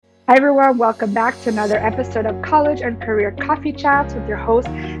Hi everyone, welcome back to another episode of College and Career Coffee Chats with your host,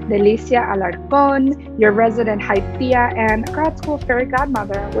 Delicia Alarcon, your resident hype tia and grad school fairy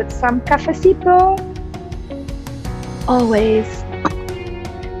godmother with some cafecito. Always.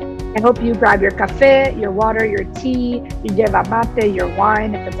 I hope you grab your cafe, your water, your tea, your yerba mate, your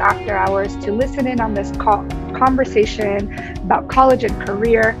wine, if it's after hours, to listen in on this conversation about college and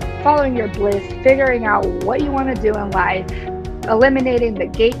career, following your bliss, figuring out what you want to do in life, eliminating the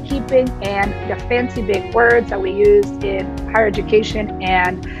gatekeeping and the fancy big words that we use in higher education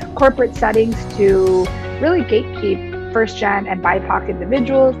and corporate settings to really gatekeep first gen and BIPOC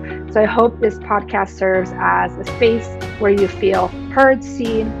individuals. So I hope this podcast serves as a space where you feel heard,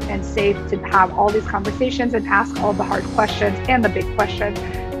 seen, and safe to have all these conversations and ask all the hard questions and the big questions.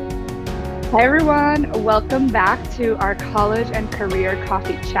 Hi everyone, welcome back to our college and career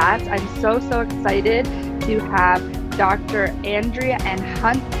coffee chats. I'm so excited to have Dr. Andrea N.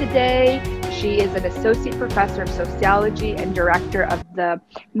 Hunt today. She is an associate professor of sociology and director of the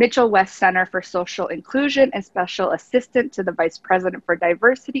Mitchell West Center for Social Inclusion and special assistant to the vice president for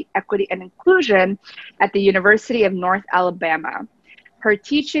diversity, equity, and inclusion at the University of North Alabama. Her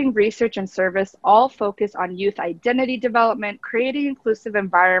teaching, research, and service all focus on youth identity development, creating inclusive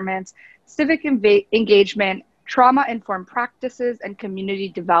environments, civic engagement, trauma-informed practices, and community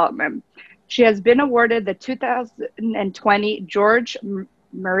development. She has been awarded the 2020 George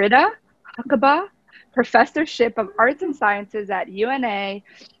Merida Huckabee Professorship of Arts and Sciences at UNA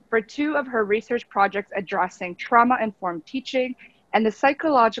for two of her research projects addressing trauma-informed teaching and the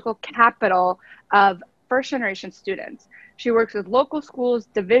psychological capital of first-generation students. She works with local schools,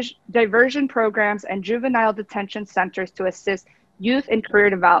 diversion programs, and juvenile detention centers to assist youth in career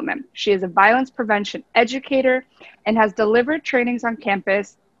development. She is a violence prevention educator and has delivered trainings on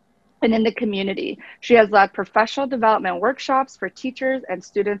campus and in the community. She has led professional development workshops for teachers and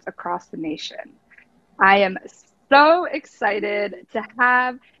students across the nation. I am so excited to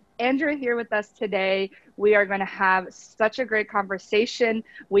have Andrea here with us today. We are going to have such a great conversation.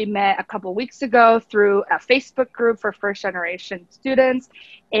 We met a couple weeks ago through a Facebook group for first generation students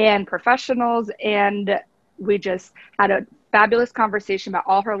and professionals, and we just had a fabulous conversation about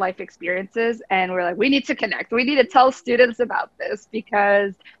all her life experiences. And we're like, we need to connect. We need to tell students about this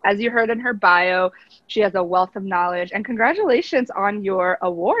because, as you heard in her bio, she has a wealth of knowledge. And congratulations on your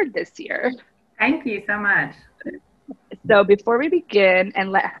award this year. Thank you so much. So before we begin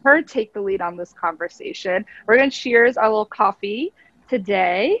and let her take the lead on this conversation, we're going to cheers our little coffee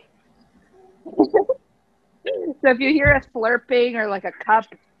today. So if you hear us slurping or like a cup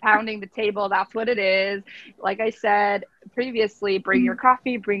pounding the table, that's what it is. Like I said previously, bring your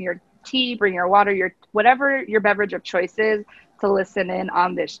coffee, bring your tea, bring your water, your whatever your beverage of choice is to listen in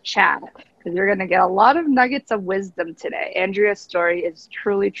on this chat, because you're going to get a lot of nuggets of wisdom today. Andrea's story is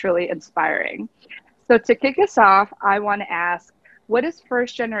truly inspiring. So to kick us off, I want to ask, what does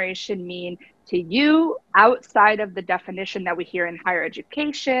first generation mean to you outside of the definition that we hear in higher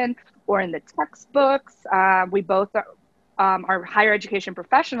education or in the textbooks? We both are higher education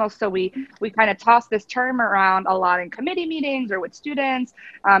professionals, so we kind of toss this term around a lot in committee meetings or with students,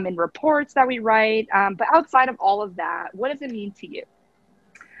 in reports that we write. But outside of all of that, what does it mean to you?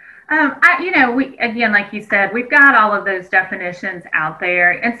 We, again, like you said, we've got all of those definitions out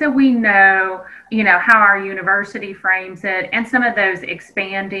there. And so we know, how our university frames it and some of those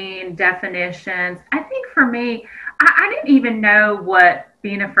expanding definitions. I think for me, I didn't even know what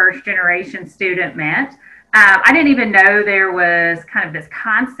being a first generation student meant. I didn't even know there was kind of this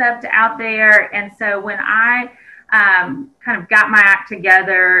concept out there. And so when I kind of got my act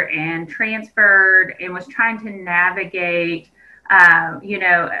together and transferred and was trying to navigate a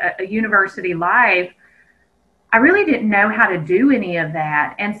university life, I really didn't know how to do any of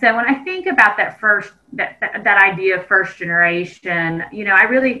that. And so when I think about that idea of first generation, I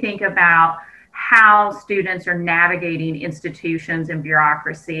really think about how students are navigating institutions and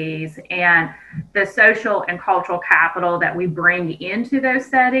bureaucracies and the social and cultural capital that we bring into those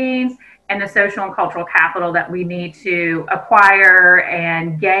settings and the social and cultural capital that we need to acquire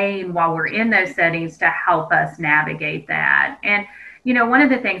and gain while we're in those settings to help us navigate that. And one of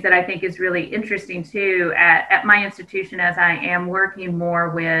the things that I think is really interesting too at my institution, as I am working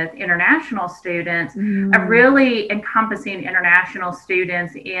more with international students, of really encompassing international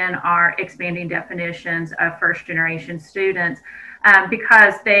students in our expanding definitions of first generation students,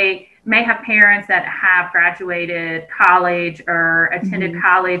 because they may have parents that have graduated college or attended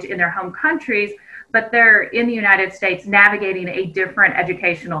college in their home countries, but they're in the United States navigating a different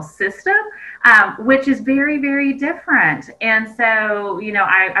educational system, which is very, very different. And so,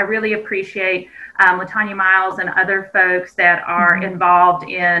 I really appreciate Latanya Miles and other folks that are involved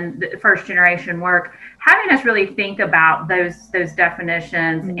in the first generation work, having us really think about those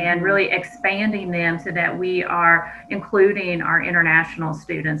definitions and really expanding them so that we are including our international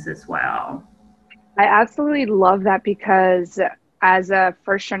students as well. I absolutely love that, because as a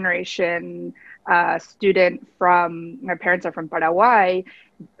first generation student, my parents are from Paraguay.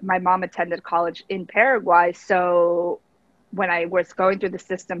 My mom attended college in Paraguay. So when I was going through the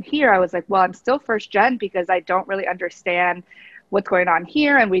system here, I was like, well, I'm still first gen because I don't really understand what's going on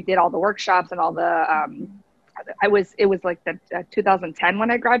here. And we did all the workshops and all the, it was like the 2010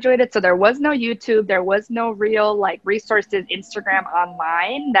 when I graduated. So there was no YouTube. There was no real like resources, Instagram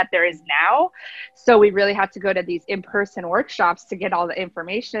online that there is now. So we really had to go to these in-person workshops to get all the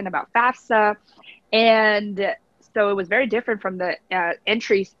information about FAFSA. And so it was very different from the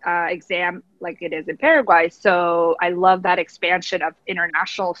entry exam like it is in Paraguay. So I love that expansion of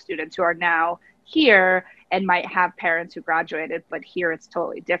international students who are now here and might have parents who graduated, but here it's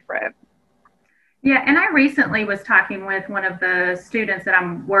totally different. Yeah, and I recently was talking with one of the students that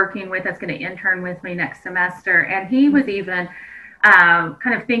I'm working with that's going to intern with me next semester, and he was even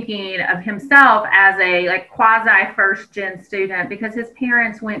kind of thinking of himself as a like quasi first gen student because his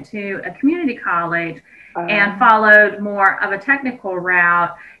parents went to a community college and followed more of a technical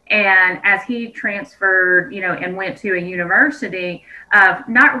route. And as he transferred, and went to a university,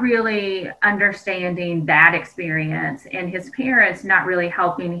 not really understanding that experience, and his parents not really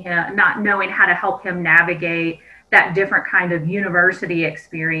helping him, not knowing how to help him navigate that different kind of university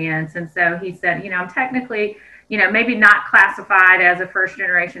experience. And so he said, I'm technically, maybe not classified as a first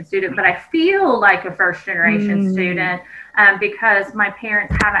generation student, but I feel like a first generation student because my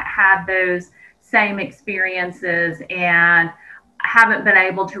parents haven't had those same experiences and haven't been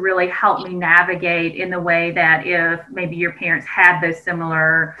able to really help me navigate in the way that if maybe your parents had those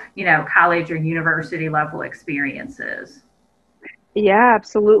similar, college or university level experiences. Yeah,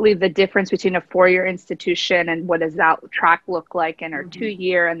 absolutely. The difference between a four-year institution and what does that track look like in our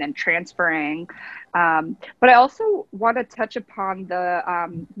 2-year and then transferring. But I also want to touch upon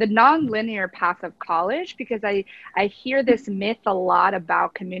the non-linear path of college, because I hear this myth a lot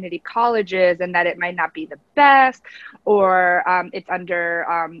about community colleges and that it might not be the best, or it's under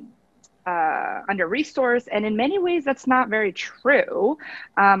resourced, and in many ways that's not very true.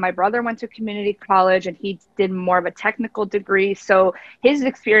 My brother went to community college and he did more of a technical degree, so his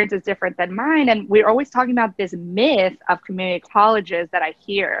experience is different than mine, and we're always talking about this myth of community colleges that I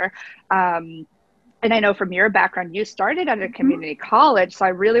hear. And I know from your background, you started at a community college, so I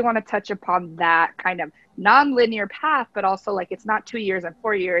really want to touch upon that kind of non-linear path, but also like it's not 2 years and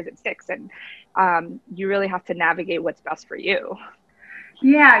 4 years, it's 6, and you really have to navigate what's best for you.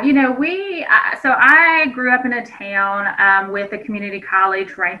 Yeah, so I grew up in a town with a community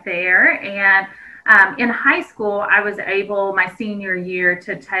college right there. And in high school, I was able, my senior year,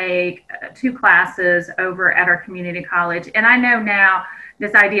 to take 2 classes over at our community college. And I know now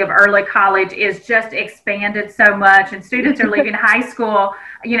this idea of early college is just expanded so much, and students are leaving high school,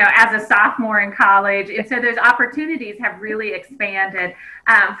 as a sophomore in college. And so those opportunities have really expanded.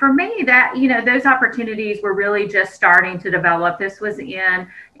 For me, that, those opportunities were really just starting to develop. This was in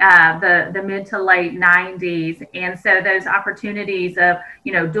the mid to late 90s. And so those opportunities of,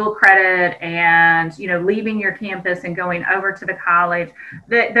 dual credit and, leaving your campus and going over to the college,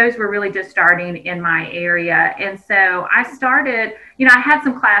 those were really just starting in my area. And so I started, I had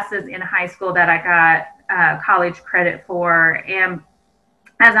some classes in high school that I got college credit for. And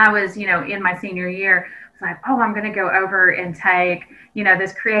as I was, in my senior year, I was like, oh, I'm going to go over and take,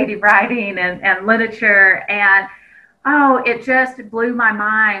 this creative writing and literature. And oh, it just blew my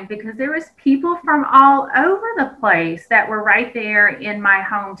mind because there was people from all over the place that were right there in my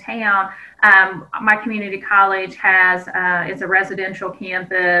hometown. My community college is a residential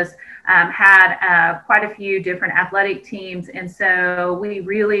campus, had quite a few different athletic teams. And so we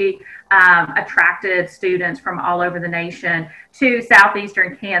really attracted students from all over the nation to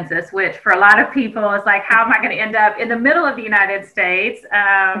southeastern Kansas, which for a lot of people is like, how am I going to end up in the middle of the United States,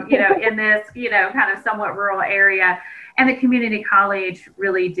 in this, kind of somewhat rural area. And the community college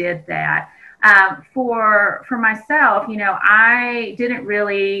really did that. For myself, I didn't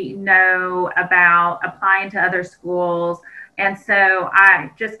really know about applying to other schools. And so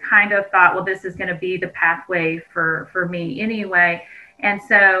I just kind of thought, well, this is going to be the pathway for me anyway. And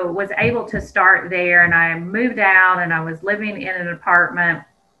so was able to start there, and I moved out and I was living in an apartment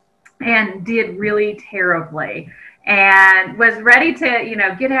and did really terribly. and was ready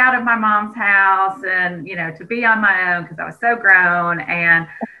to, get out of my mom's house and, to be on my own because I was so grown. And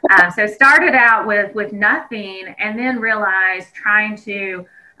so started out with nothing, and then realized trying to,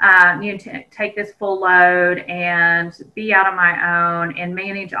 take this full load and be out on my own and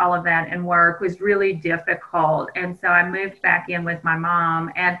manage all of that and work was really difficult. And so I moved back in with my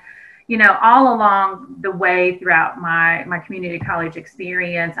mom. And all along the way throughout my community college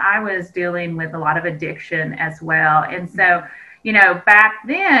experience, I was dealing with a lot of addiction as well. And so, back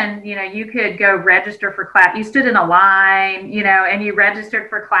then, you could go register for class. You stood in a line, and you registered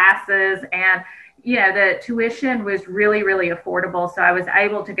for classes, and, the tuition was really, really affordable. So I was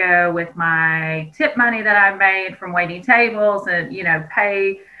able to go with my tip money that I made from waiting tables and,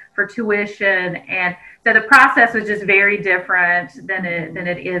 pay for tuition. And so the process was just very different than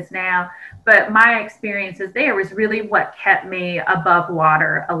it is now. But my experiences there was really what kept me above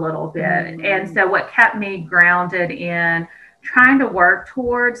water a little bit. Mm-hmm. And so what kept me grounded in trying to work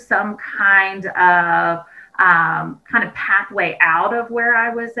towards some kind of pathway out of where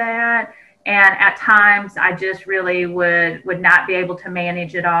I was at. And at times I just really would not be able to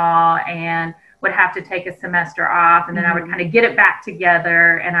manage it all and would have to take a semester off. And then I would kind of get it back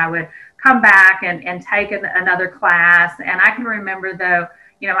together, and I would come back and take another class. And I can remember, though,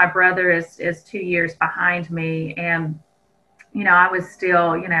 my brother is 2 years behind me, and I was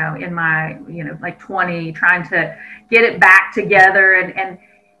still, in my, like 20, trying to get it back together. And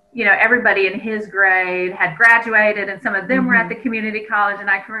everybody in his grade had graduated, and some of them were at the community college.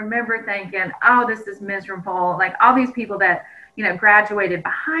 And I can remember thinking, oh, this is miserable. Like, all these people that, graduated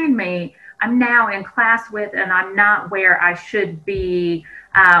behind me, I'm now in class with, and I'm not where I should be,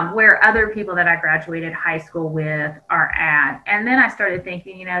 where other people that I graduated high school with are at. And then I started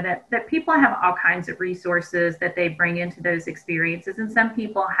thinking, that people have all kinds of resources that they bring into those experiences. And some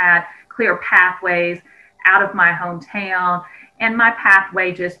people had clear pathways out of my hometown, and my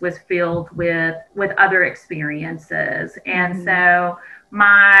pathway just was filled with other experiences. And so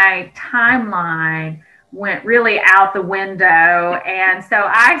my timeline went really out the window. And so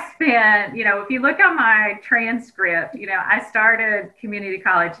I spent, if you look on my transcript, I started community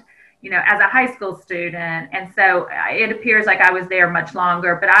college, as a high school student. And so it appears like I was there much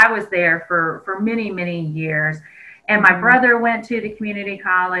longer, but I was there for many, many years. And my brother went to the community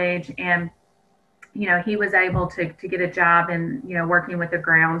college, and he was able to get a job in, working with the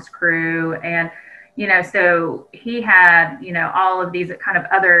grounds crew. And so he had, all of these kind of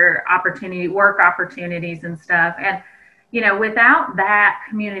other work opportunities and stuff. And, without that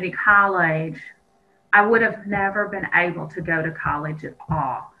community college, I would have never been able to go to college at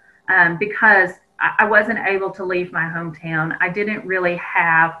all, because I wasn't able to leave my hometown. I didn't really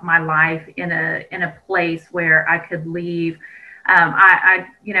have my life in a place where I could leave. I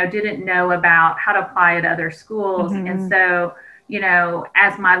didn't know about how to apply at other schools. And so,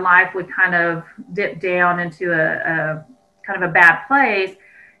 as my life would kind of dip down into a kind of a bad place,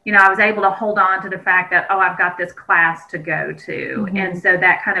 I was able to hold on to the fact that, I've got this class to go to. And so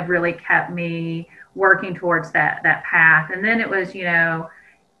that kind of really kept me working towards that path. And then it was,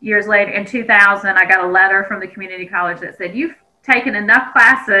 years later, in 2000, I got a letter from the community college that said, you've taken enough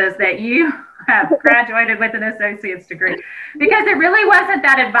classes that you have graduated with an associate's degree, because it really wasn't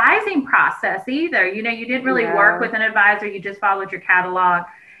that advising process either. You didn't really work with an advisor. You just followed your catalog.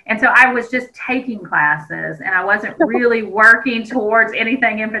 And so I was just taking classes, and I wasn't really working towards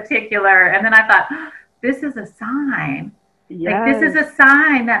anything in particular. And then I thought, this is a sign. Yes. Like, this is a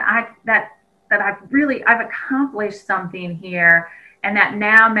sign that I've accomplished something here, and that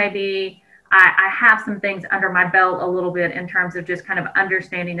now maybe I have some things under my belt a little bit in terms of just kind of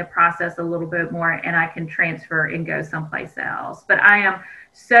understanding the process a little bit more, and I can transfer and go someplace else. But I am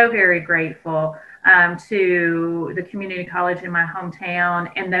so very grateful to the community college in my hometown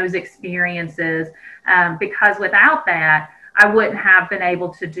and those experiences, because without that, I wouldn't have been able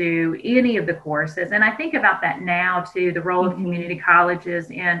to do any of the courses. And I think about that now too, the role of community colleges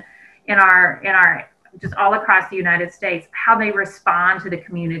in our just all across the United States, how they respond to the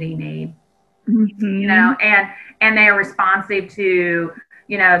community need. And they are responsive to,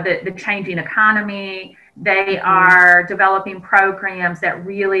 the changing economy. They are developing programs that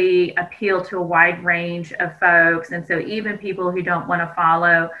really appeal to a wide range of folks. And so even people who don't want to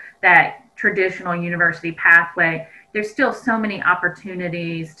follow that traditional university pathway, there's still so many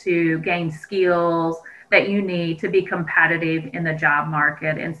opportunities to gain skills that you need to be competitive in the job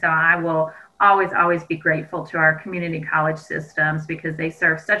market. And so I will always be grateful to our community college systems, because they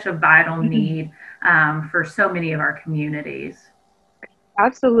serve such a vital need for so many of our communities.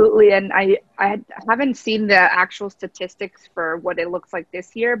 Absolutely. And I haven't seen the actual statistics for what it looks like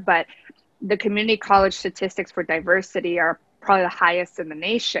this year, but the community college statistics for diversity are probably the highest in the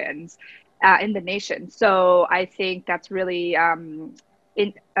nation. So I think that's really a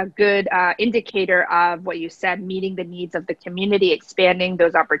good indicator of what you said, meeting the needs of the community, expanding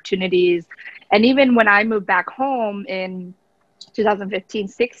those opportunities. And even when I moved back home in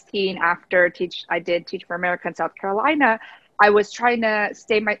 2015-16, after I did Teach for America in South Carolina, I was trying to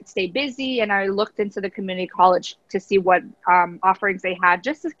stay busy, and I looked into the community college to see what offerings they had,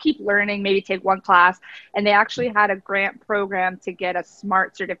 just to keep learning, maybe take one class. And they actually had a grant program to get a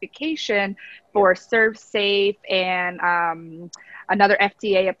SMART certification for Serve Safe and another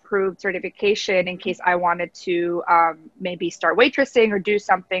FDA approved certification in case I wanted to maybe start waitressing or do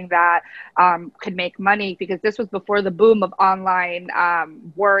something that could make money, because this was before the boom of online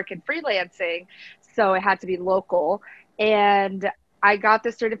work and freelancing. So it had to be local. And I got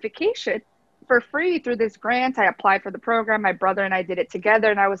the certification for free through this grant. I applied for the program. My brother and I did it together.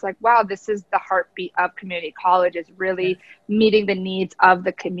 And I was like, wow, this is the heartbeat of community college, is really meeting the needs of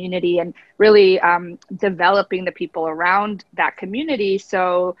the community and really developing the people around that community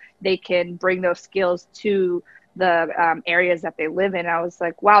so they can bring those skills to the areas that they live in. I was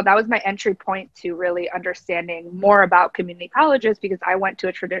like, wow, that was my entry point to really understanding more about community colleges, because I went to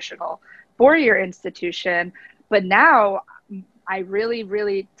a traditional four-year institution. But now I really,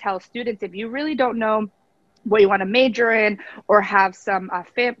 really tell students, if you really don't know what you want to major in, or have some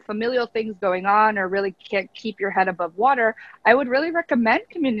familial things going on, or really can't keep your head above water, I would really recommend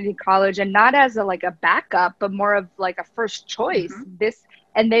community college, and not as a backup, but more of like a first choice.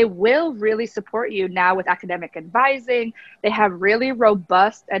 And they will really support you now with academic advising. They have really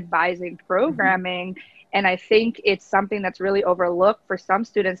robust advising programming. And I think it's something that's really overlooked for some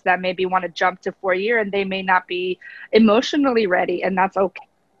students that maybe want to jump to 4-year and they may not be emotionally ready, and that's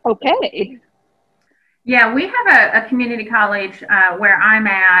okay. Yeah, we have a community college where I'm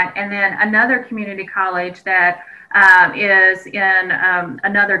at, and then another community college that is in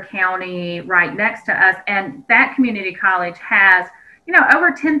another county right next to us. And that community college has,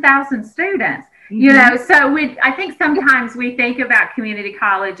 over 10,000 students. So I think sometimes we think about community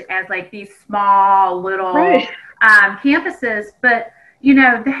college as like these small little campuses, but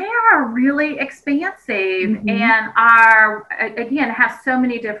they are really expansive and are, again, have so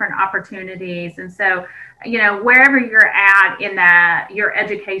many different opportunities. And so, wherever you're at in your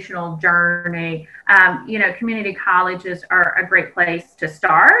educational journey, community colleges are a great place to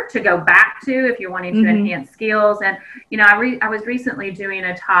start, to go back to if you're wanting to enhance skills. And, I was recently doing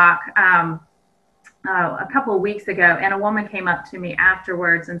a talk a couple of weeks ago, and a woman came up to me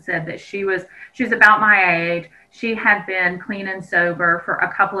afterwards and said that she was about my age. She had been clean and sober for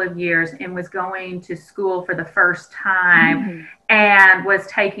a couple of years and was going to school for the first time and was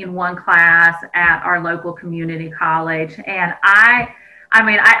taking one class at our local community college. And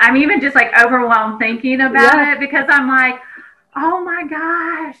I'm even just like overwhelmed thinking about it, because I'm like, oh my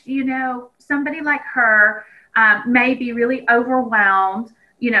gosh, somebody like her may be really overwhelmed,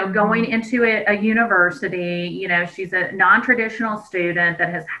 going into a university. She's a non-traditional student that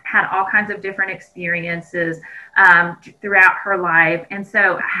has had all kinds of different experiences throughout her life. And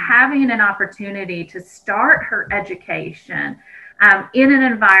so having an opportunity to start her education in an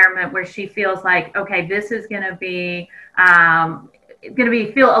environment where she feels like, okay, this is going to be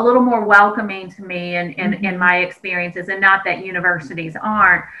feel a little more welcoming to me and in my experiences, and not that universities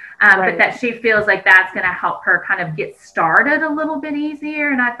aren't, but that she feels like that's going to help her kind of get started a little bit easier.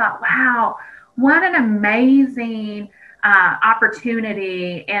 And I thought, wow, what an amazing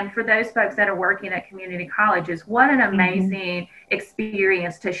opportunity. And for those folks that are working at community colleges, what an amazing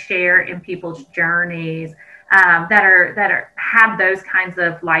experience to share in people's journeys that have those kinds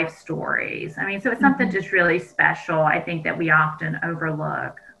of life stories. I mean, so it's something just really special, I think, that we often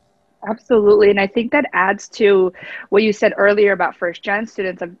overlook. Absolutely. And I think that adds to what you said earlier about first gen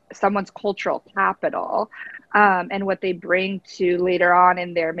students, of someone's cultural capital, and what they bring to later on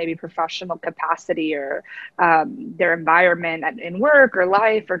in their maybe professional capacity, or their environment in work or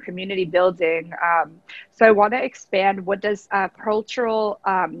life or community building. So I want to expand, what does cultural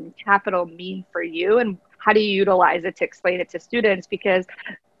capital mean for you, and how do you utilize it to explain it to students? Because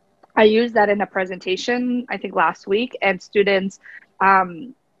I used that in a presentation, I think last week, and students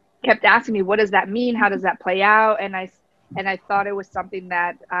kept asking me, what does that mean? How does that play out? And I thought it was something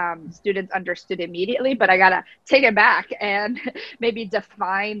that students understood immediately, but I got to take it back and maybe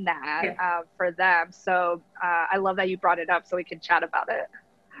define that for them. So I love that you brought it up so we can chat about it.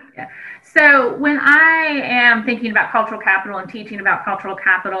 Yeah. So when I am thinking about cultural capital and teaching about cultural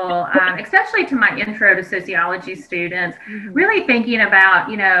capital, especially to my intro to sociology students, really thinking about,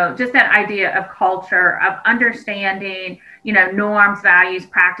 just that idea of culture, of understanding, norms, values,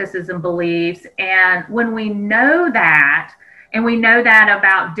 practices, and beliefs. And when we know that, and we know that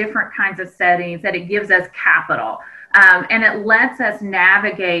about different kinds of settings, that it gives us capital. And it lets us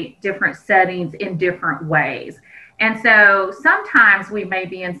navigate different settings in different ways. And so sometimes we may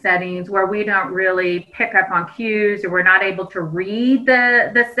be in settings where we don't really pick up on cues, or we're not able to read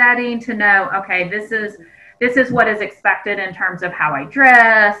the setting to know, okay, this is what is expected in terms of how I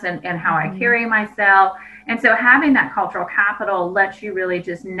dress and how I carry myself. And so having that cultural capital lets you really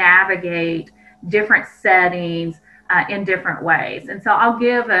just navigate different settings in different ways. And so I'll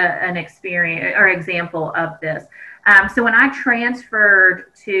give an experience or example of this. So when I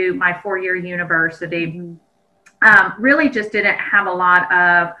transferred to my 4-year university, really just didn't have a lot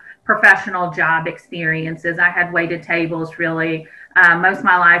of professional job experiences. I had waited tables really most of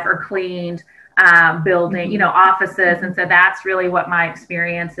my life, or cleaned building, offices. And so that's really what my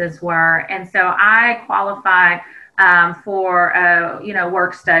experiences were. And so I qualified for a,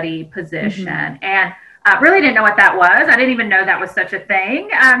 work study position. And really didn't know what that was. I didn't even know that was such a thing,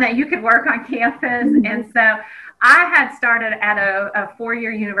 that you could work on campus. And so I had started at a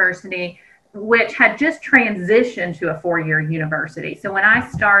 4-year university, which had just transitioned to a 4-year university. So when I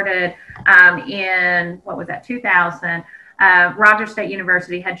started in, 2000, Rogers State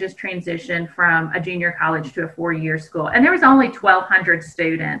University had just transitioned from a junior college to a 4-year school. And there was only 1,200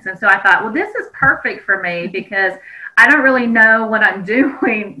 students. And so I thought, well, this is perfect for me because I don't really know what I'm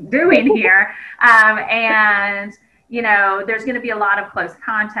doing here. And there's going to be a lot of close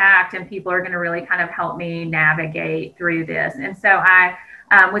contact, and people are going to really kind of help me navigate through this. And so I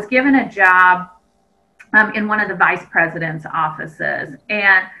was given a job in one of the vice president's offices.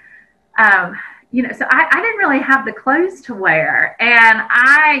 And, so I didn't really have the clothes to wear. And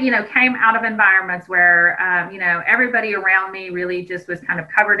I, came out of environments where, everybody around me really just was kind of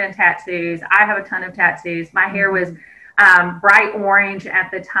covered in tattoos. I have a ton of tattoos. My hair was bright orange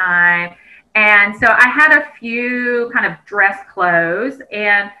at the time. And so I had a few kind of dress clothes,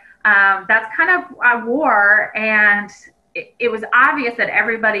 and that's kind of I wore. And it was obvious that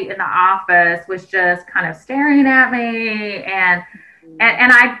everybody in the office was just kind of staring at me, and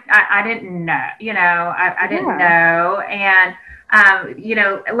I didn't know, I didn't know. And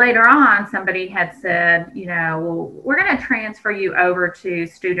later on, somebody had said, well, we're going to transfer you over to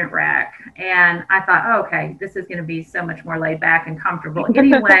student rec. And I thought, oh, okay, this is going to be so much more laid back and comfortable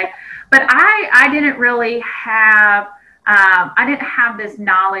anyway. But I didn't really have, I didn't have this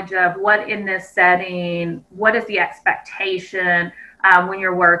knowledge of what in this setting, what is the expectation when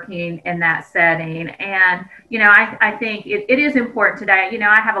you're working in that setting. And, I think it is important today.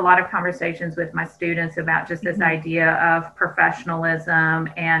 I have a lot of conversations with my students about just this idea of professionalism,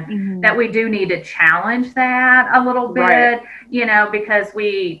 and that we do need to challenge that a little bit, because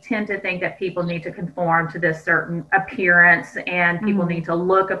we tend to think that people need to conform to this certain appearance, and people need to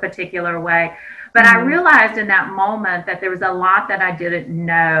look a particular way. But I realized in that moment that there was a lot that I didn't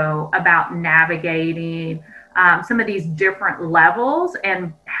know about navigating some of these different levels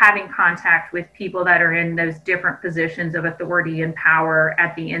and having contact with people that are in those different positions of authority and power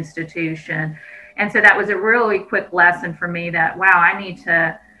at the institution. And so that was a really quick lesson for me that, wow, I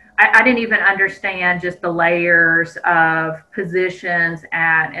didn't even understand just the layers of positions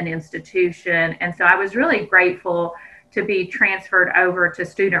at an institution. And so I was really grateful to be transferred over to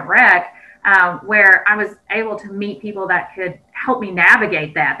student rec, where I was able to meet people that could help me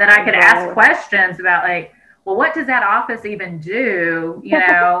navigate that I could ask questions about, like, well, what does that office even do?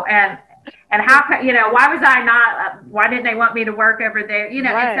 And how, why was I not, why didn't they want me to work over there? And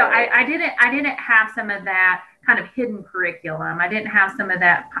so I didn't have some of that kind of hidden curriculum. I didn't have some of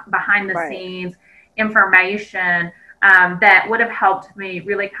that behind the scenes information that would have helped me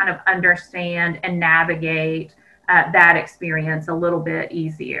really kind of understand and navigate that experience a little bit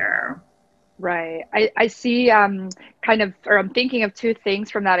easier. Right. I see I'm thinking of two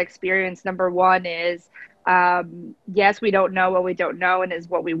things from that experience. Number one is, yes, we don't know what we don't know, and is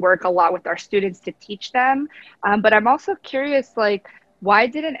what we work a lot with our students to teach them. But I'm also curious, like, why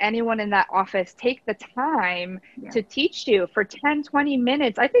didn't anyone in that office take the time to teach you for 10, 20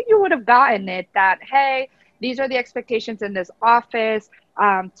 minutes? I think you would have gotten it that, hey, these are the expectations in this office,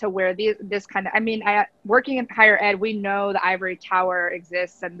 to where this kind of, working in higher ed, we know the ivory tower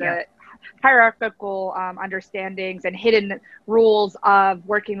exists, and the hierarchical understandings and hidden rules of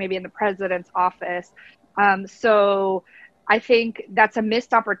working maybe in the president's office. So I think that's a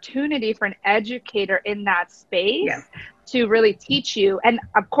missed opportunity for an educator in that space to really teach you. And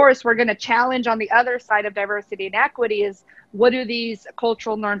of course, we're going to challenge on the other side of diversity and equity is, what do these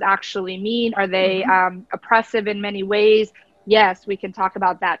cultural norms actually mean? Are they oppressive in many ways? Yes, we can talk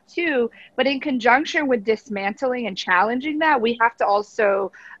about that too. But in conjunction with dismantling and challenging that, we have to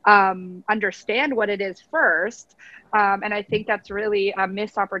also understand what it is first. And I think that's really a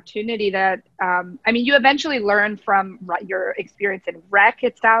missed opportunity that, I mean, you eventually learn from your experience in rec,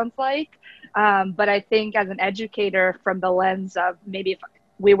 it sounds like. But I think as an educator, from the lens of maybe if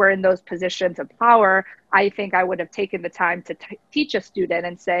we were in those positions of power, I think I would have taken the time to teach a student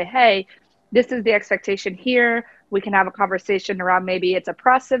and say, hey, this is the expectation here. We can have a conversation around maybe it's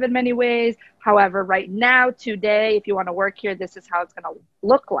oppressive in many ways. However, right now, today, if you want to work here, this is how it's going to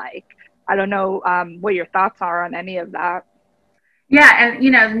look like. I don't know what your thoughts are on any of that. Yeah,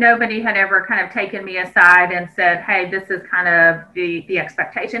 and nobody had ever kind of taken me aside and said, "Hey, this is kind of the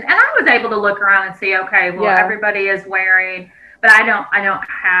expectation." And I was able to look around and see, okay, well, everybody is wearing, but I don't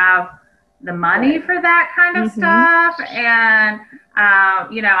have the money for that kind of stuff, and I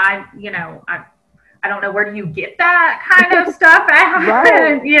don't know, where do you get that kind of stuff at?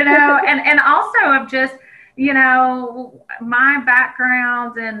 Right. And also of just, my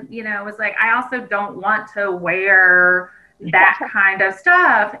background and, was like, I also don't want to wear that kind of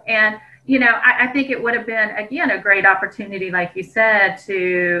stuff. And, I think it would have been, again, a great opportunity, like you said,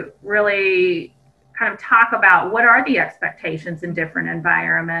 to really kind of talk about what are the expectations in different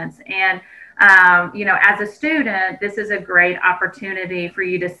environments. And, as a student, this is a great opportunity for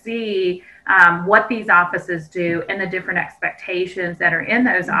you to see what these offices do and the different expectations that are in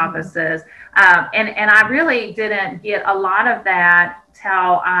those offices. And I really didn't get a lot of that till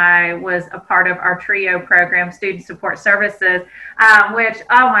I was a part of our TRIO program, Student Support Services, which,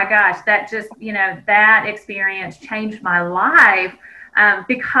 oh my gosh, that just, that experience changed my life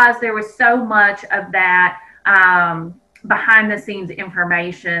because there was so much of that behind the scenes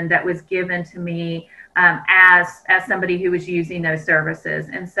information that was given to me as somebody who was using those services.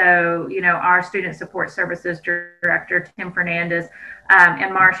 And so, our Student Support Services Director, Tim Fernandez,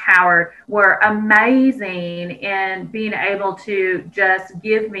 and Marsh Howard were amazing in being able to just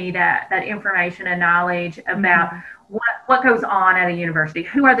give me that information and knowledge about what goes on at a university,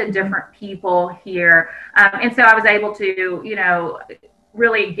 who are the different people here. And so I was able to,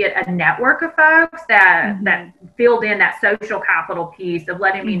 really get a network of folks that filled in that social capital piece of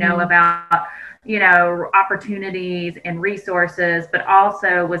letting me know about opportunities and resources, but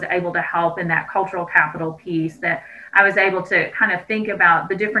also was able to help in that cultural capital piece, that I was able to kind of think about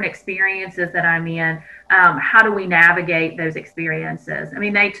the different experiences that I'm in. How do we navigate those experiences? I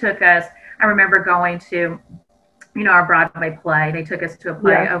mean, they took us, I remember going to, our Broadway play. They took us to a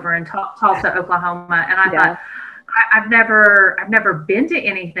play over in Tulsa, Oklahoma. And I thought, I've never been to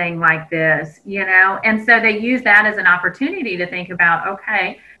anything like this, and so they use that as an opportunity to think about,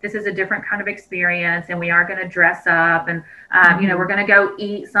 okay, this is a different kind of experience, and we are going to dress up, and we're going to go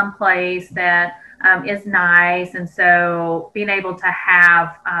eat someplace that is nice. And so being able to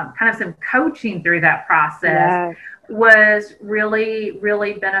have kind of some coaching through that process was really,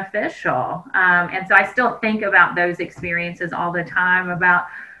 really beneficial. And so I still think about those experiences all the time, about,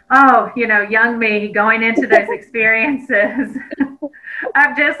 young me going into those experiences.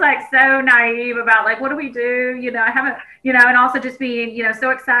 I'm just like so naive about like, what do we do? I haven't, and also just being, so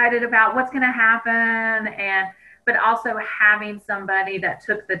excited about what's going to happen. But also having somebody that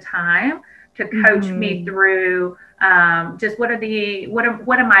took the time to coach me through just what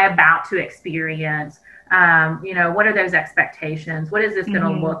am I about to experience? What are those expectations? What is this going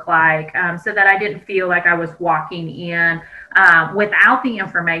to look like? So that I didn't feel like I was walking in without the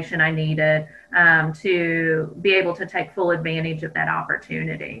information I needed to be able to take full advantage of that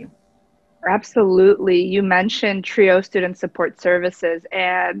opportunity. Absolutely. You mentioned TRIO Student Support Services,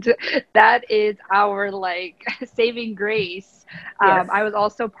 and that is our saving grace. I was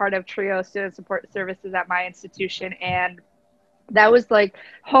also part of TRIO Student Support Services at my institution, and that was like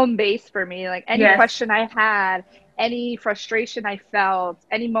home base for me. Like any question I had, any frustration I felt,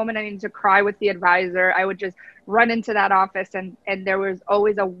 any moment I needed to cry with the advisor, I would just run into that office, and there was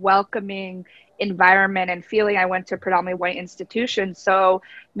always a welcoming environment and feeling. I went to predominantly white institutions, so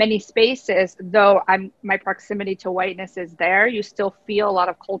many spaces, though my proximity to whiteness is there, you still feel a lot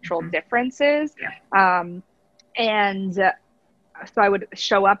of cultural differences. And so I would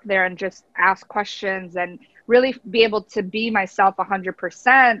show up there and just ask questions and really be able to be myself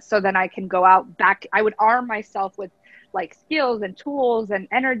 100%. So then I can go out back. I would arm myself with skills and tools and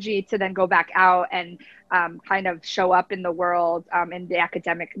energy to then go back out and kind of show up in the world, in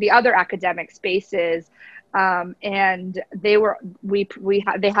the other academic spaces. And they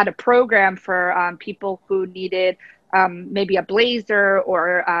had a program for people who needed maybe a blazer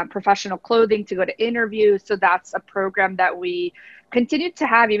or professional clothing to go to interviews. So that's a program that we continue to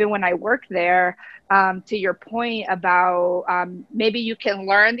have even when I work there. To your point about maybe you can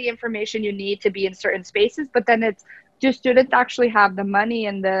learn the information you need to be in certain spaces, but then it's, do students actually have the money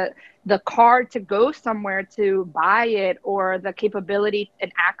and the card to go somewhere to buy it, or the capability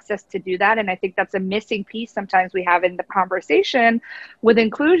and access to do that? And I think that's a missing piece sometimes we have in the conversation with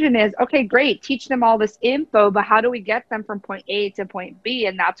inclusion is, okay, great, teach them all this info, but how do we get them from point A to point B?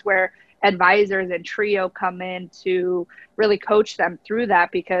 And that's where advisors and TRIO come in to really coach them through that,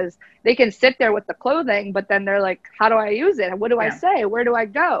 because they can sit there with the clothing, but then they're like, how do I use it? What do I say? Where do I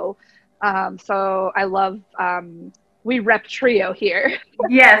go? So I love, we rep TRIO here.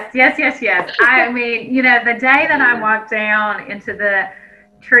 Yes. I mean, the day that I walked down into the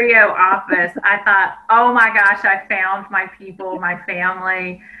TRIO office, I thought, oh my gosh, I found my people, my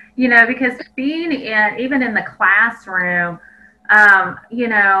family, because being even in the classroom,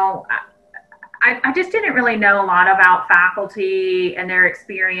 I just didn't really know a lot about faculty and their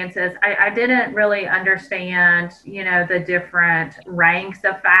experiences. I didn't really understand, the different ranks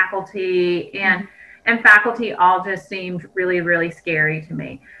of faculty, and faculty all just seemed really, really scary to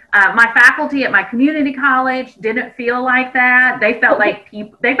me. My faculty at my community college didn't feel like that. They felt like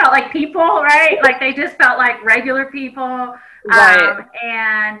people. They felt like people, right? Like they just felt like regular people. Right.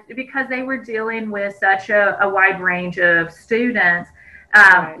 And because they were dealing with such a wide range of students,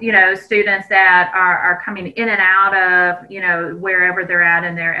 students that are coming in and out of, wherever they're at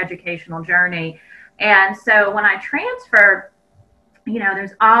in their educational journey. And so when I transferred,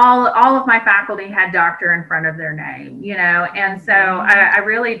 there's all of my faculty had doctor in front of their name, and so I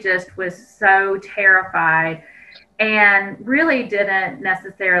really just was so terrified and really didn't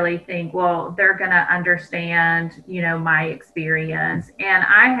necessarily think, well, they're going to understand, my experience. And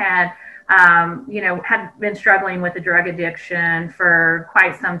I had, had been struggling with a drug addiction for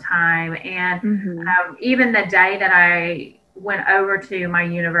quite some time. And even the day that I went over to my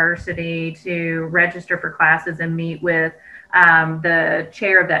university to register for classes and meet with the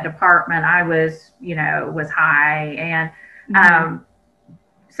chair of that department, I was high. And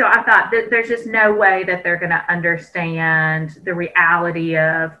so I thought that there's just no way that they're going to understand the reality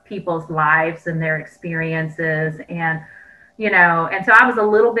of people's lives and their experiences. And so I was a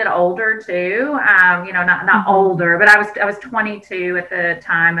little bit older too, not older, but I was 22 at the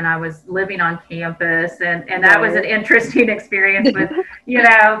time, and I was living on campus, and that was an interesting experience with,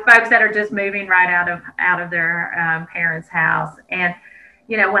 folks that are just moving right out of their parents' house. And,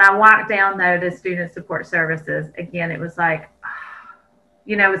 when I walked down though to Student Support Services, again, it was like,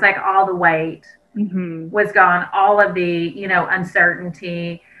 it was like all the weight was gone, all of the,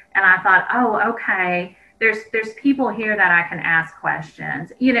 uncertainty. And I thought, oh, okay. There's people here that I can ask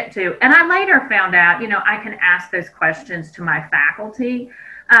questions, to. And I later found out, I can ask those questions to my faculty,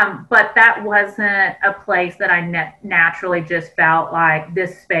 but that wasn't a place that I naturally just felt like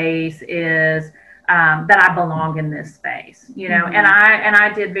this space is, that I belong in this space, and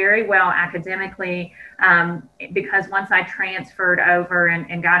I did very well academically, because once I transferred over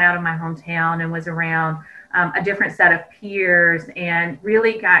and got out of my hometown and was around a different set of peers and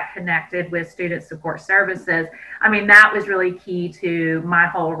really got connected with Student Support Services. I mean, that was really key to my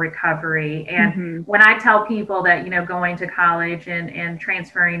whole recovery. And when I tell people that, going to college and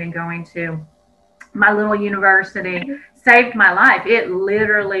transferring and going to my little university saved my life, it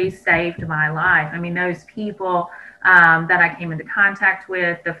literally saved my life. I mean, those people that I came into contact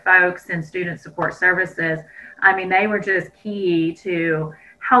with, the folks in Student Support Services, I mean, they were just key to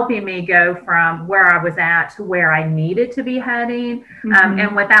helping me go from where I was at to where I needed to be heading.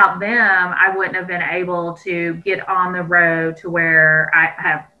 And without them, I wouldn't have been able to get on the road to where I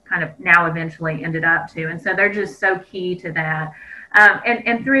have kind of now eventually ended up to. And so they're just so key to that.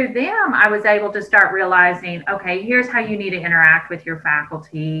 And through them, I was able to start realizing, okay, here's how you need to interact with your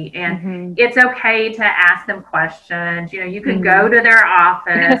faculty. And it's okay to ask them questions. You can go to their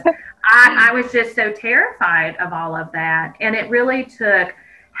office. I was just so terrified of all of that. And it really took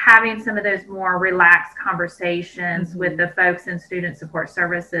having some of those more relaxed conversations with the folks in Student Support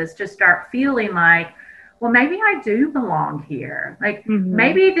Services to start feeling like, well, maybe I do belong here. Like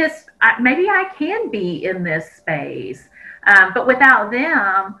maybe I can be in this space. But without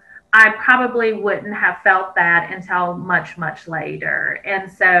them, I probably wouldn't have felt that until much, much later. And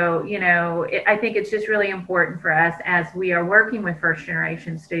so, I think it's just really important for us as we are working with first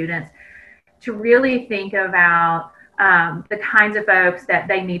generation students to really think about the kinds of folks that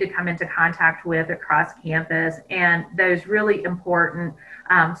they need to come into contact with across campus, and those really important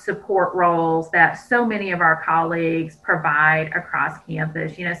support roles that so many of our colleagues provide across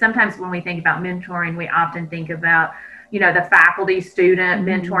campus. Sometimes when we think about mentoring, we often think about the faculty student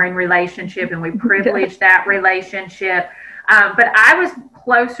mentoring relationship, and we privilege that relationship. But I was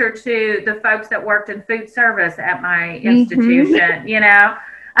closer to the folks that worked in food service at my institution.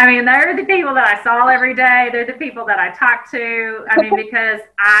 I mean, they're the people that I saw every day. They're the people that I talked to. I mean, because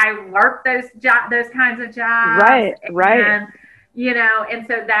I worked those kinds of jobs. Right. And, and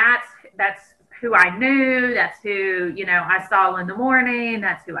so that's who I knew. That's who, I saw in the morning.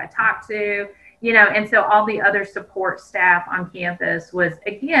 That's who I talked to, and so all the other support staff on campus was,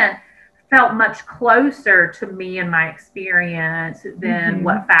 again, felt much closer to me and my experience than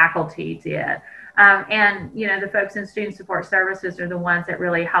what faculty did. And, the folks in student support services are the ones that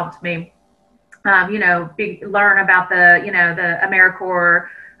really helped me, learn about the AmeriCorps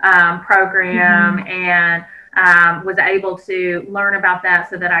program, and was able to learn about that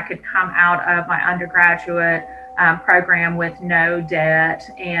so that I could come out of my undergraduate program with no debt.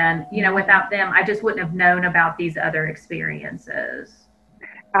 And, without them, I just wouldn't have known about these other experiences.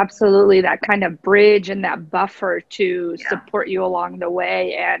 Absolutely, that kind of bridge and that buffer to support you along the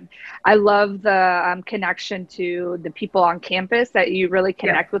way. And I love the connection to the people on campus that you really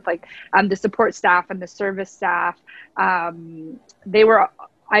connect with, like the support staff and the service staff. I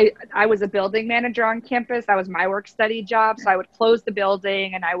was a building manager on campus. That was my work study job. So I would close the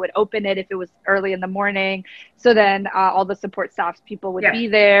building and I would open it if it was early in the morning. So then all the support staff people would be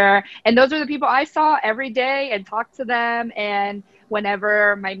there. And those are the people I saw every day and talked to them. And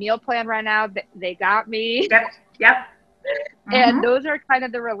whenever my meal plan ran out, they got me. Yep. And those are kind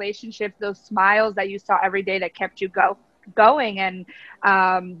of the relationships, those smiles that you saw every day that kept you going. And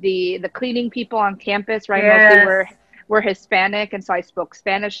the cleaning people on campus, right? Mostly were Hispanic. And so I spoke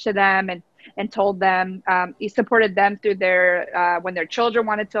Spanish to them and told them, he supported them through their, when their children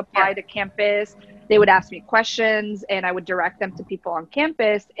wanted to apply to campus, they would ask me questions and I would direct them to people on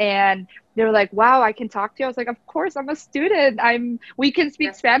campus. And they were like, wow, I can talk to you. I was like, of course, I'm a student. We can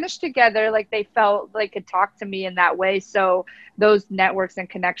speak Spanish together. Like they felt like could talk to me in that way. So those networks and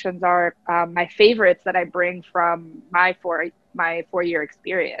connections are my favorites that I bring from my 4-year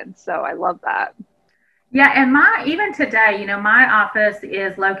experience. So I love that. Yeah, and even today, my office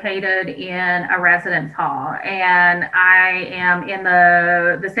is located in a residence hall, and I am in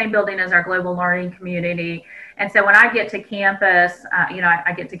the same building as our global learning community. And so when I get to campus,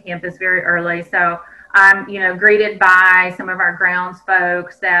 I get to campus very early. So I'm, greeted by some of our grounds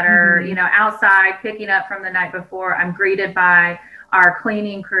folks that are, outside picking up from the night before. I'm greeted by our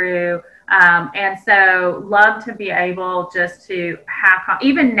cleaning crew. And so love to be able just to have,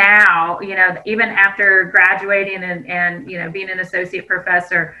 even now, even after graduating and being an associate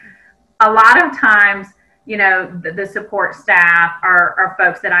professor, a lot of times, the support staff are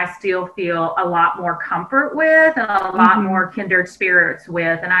folks that I still feel a lot more comfort with and a lot more kindred spirits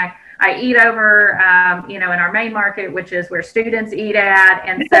with. And I eat over, in our main market, which is where students eat at.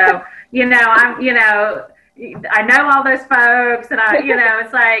 And so, I know all those folks, and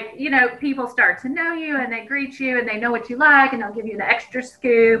it's like, people start to know you and they greet you and they know what you like and they'll give you an extra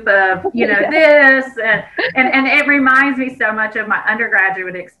scoop of, this. And it reminds me so much of my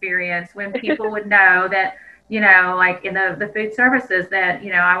undergraduate experience when people would know that, like in the food services that,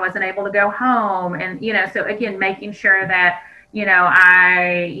 I wasn't able to go home. And, so again, making sure that,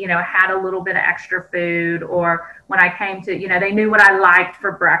 I, had a little bit of extra food, or when I came to, they knew what I liked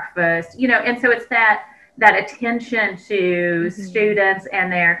for breakfast, and so it's that attention to students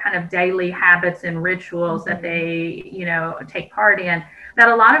and their kind of daily habits and rituals that they, take part in, that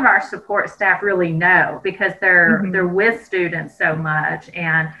a lot of our support staff really know, because they're with students so much,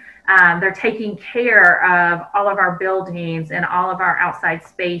 and they're taking care of all of our buildings and all of our outside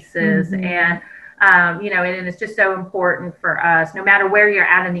spaces. And, and it's just so important for us, no matter where you're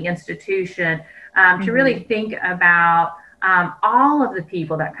at in the institution, to really think about all of the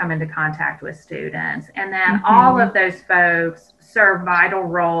people that come into contact with students, and then all of those folks serve vital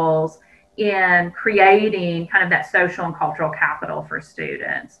roles in creating kind of that social and cultural capital for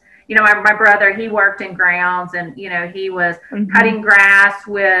students. My brother, he worked in grounds, and, he was cutting grass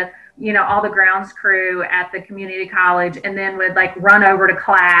with, all the grounds crew at the community college, and then would like run over to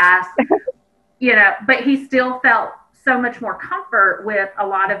class, but he still felt so much more comfort with a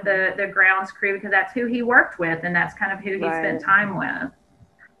lot of the grounds crew, because that's who he worked with and that's kind of who he spent time with.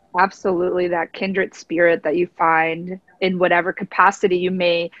 Absolutely. That kindred spirit that you find in whatever capacity you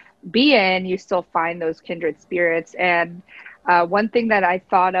may be in, you still find those kindred spirits. And one thing that I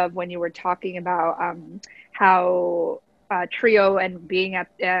thought of when you were talking about how Trio and being at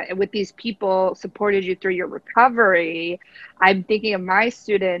with these people supported you through your recovery. I'm thinking of my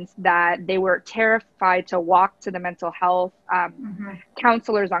students that they were terrified to walk to the mental health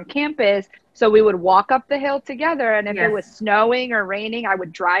counselors on campus. So we would walk up the hill together, and if it was snowing or raining, I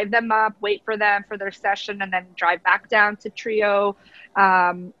would drive them up, wait for them for their session, and then drive back down to Trio,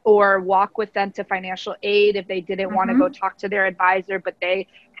 or walk with them to financial aid if they didn't want to go talk to their advisor, but they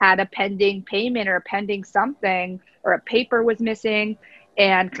had a pending payment or a pending something, or a paper was missing,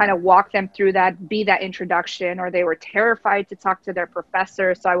 and kind of walk them through that, be that introduction. Or they were terrified to talk to their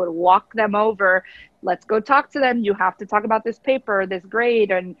professor, so I would walk them over. Let's go talk to them. You have to talk about this paper, this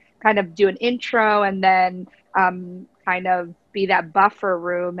grade, and kind of do an intro, and then kind of be that buffer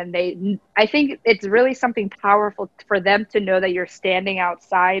room. And I think it's really something powerful for them to know that you're standing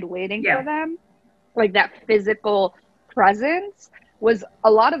outside waiting for them. Like that physical presence was a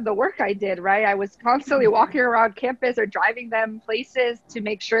lot of the work I did, right? I was constantly walking around campus or driving them places to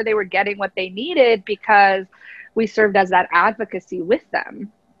make sure they were getting what they needed, because we served as that advocacy with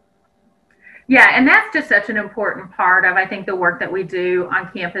them. Yeah, and that's just such an important part of, I think, the work that we do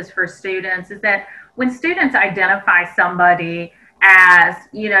on campus for students, is that when students identify somebody as,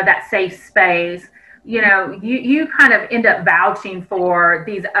 that safe space, you kind of end up vouching for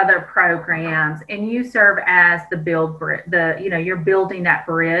these other programs, and you serve as you're building that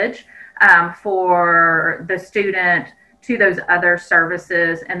bridge for the student to those other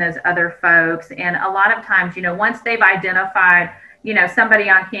services and those other folks. And a lot of times, once they've identified, somebody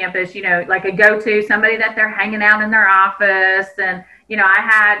on campus, like a go-to, somebody that they're hanging out in their office. And, I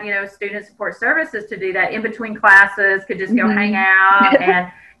had, student support services to do that in between classes, could just go hang out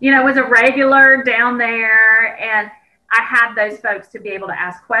and, was a regular down there. And I had those folks to be able to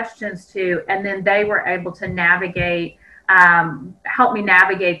ask questions to, and then they were able to help me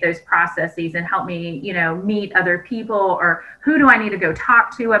navigate those processes and help me, meet other people, or who do I need to go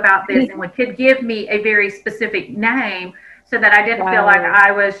talk to about this, and could give me a very specific name, so that I didn't feel like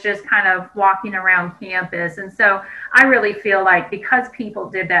I was just kind of walking around campus. And so I really feel like, because people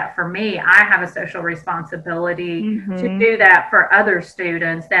did that for me, I have a social responsibility to do that for other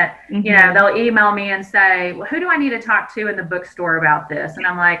students that, they'll email me and say, well, who do I need to talk to in the bookstore about this? And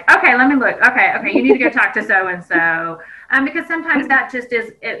I'm like, okay, let me look. Okay, you need to go talk to so-and-so. Because sometimes that just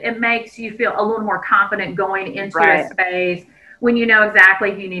it makes you feel a little more confident going into a space when you know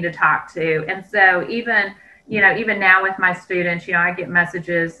exactly who you need to talk to. And so even now with my students, I get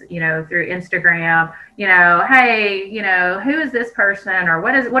messages, through Instagram, hey, who is this person, or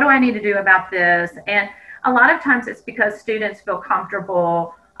what do I need to do about this? And a lot of times it's because students feel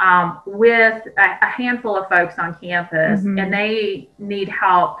comfortable with a handful of folks on campus, and they need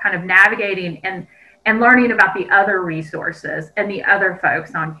help kind of navigating and learning about the other resources and the other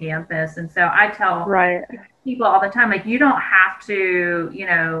folks on campus. And so I tell people all the time, like, you don't have to,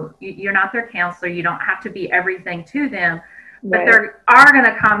 you're not their counselor. You don't have to be everything to them, but they are going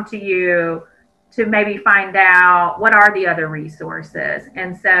to come to you to maybe find out what are the other resources.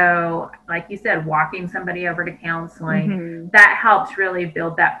 And so, like you said, walking somebody over to counseling, that helps really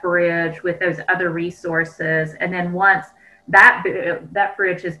build that bridge with those other resources. And then once that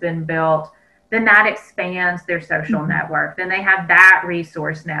bridge has been built, then that expands their social network. Then they have that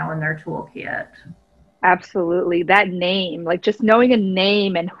resource now in their toolkit. Absolutely. That name, like just knowing a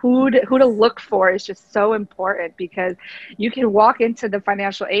name and who to look for, is just so important, because you can walk into the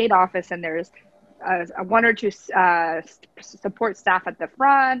financial aid office and there's one or two support staff at the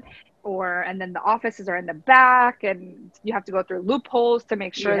front, and then the offices are in the back, and you have to go through loopholes to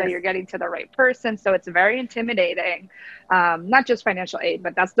make sure that you're getting to the right person. So it's very intimidating. Not just financial aid,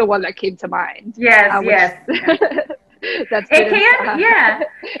 but that's the one that came to mind. Yes. It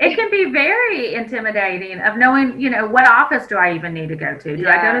can be very intimidating of knowing, what office do I even need to go to? Do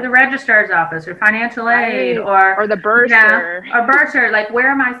I go to the registrar's office or financial aid or the bursar? Or bursar, like, where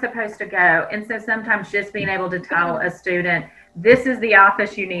am I supposed to go? And so sometimes just being able to tell a student, this is the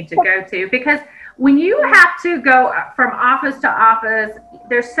office you need to go to, because when you have to go from office to office,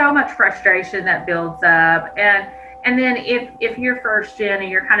 there's so much frustration that builds up. And then if you're first gen and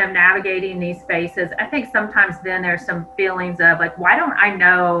you're kind of navigating these spaces, I think sometimes then there's some feelings of like, why don't I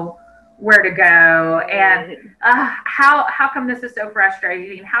know where to go? And how come this is so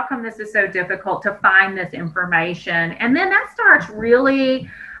frustrating? How come this is so difficult to find this information? And then that starts really,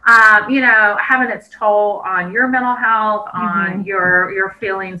 having its toll on your mental health, on your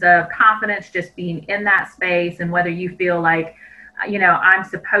feelings of confidence, just being in that space, and whether you feel like, I'm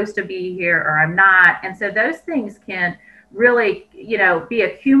supposed to be here or I'm not. And so those things can really, be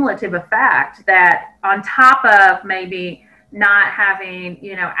a cumulative effect that, on top of maybe not having,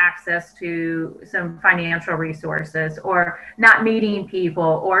 access to some financial resources, or not meeting people,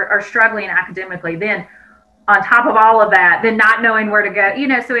 or struggling academically, then on top of all of that, then not knowing where to go,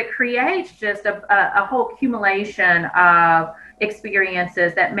 so it creates just a whole accumulation of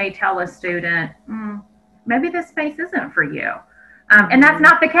experiences that may tell a student, maybe this space isn't for you. And that's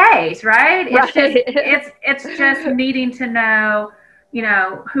not the case, right? It's just needing to know,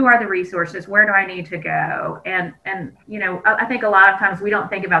 who are the resources? Where do I need to go? And I think a lot of times we don't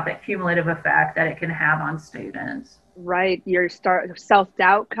think about the cumulative effect that it can have on students. Right. Your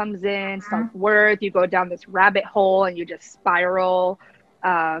self-doubt comes in, self-worth, you go down this rabbit hole and you just spiral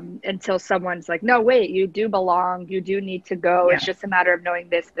until someone's like, no, wait, you do belong. You do need to go. Yeah. It's just a matter of knowing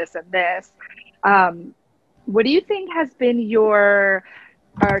this, this, and this. What do you think has been your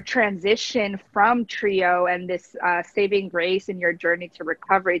transition from TRIO and this saving grace in your journey to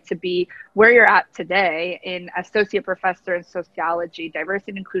recovery to be where you're at today in associate professor in sociology,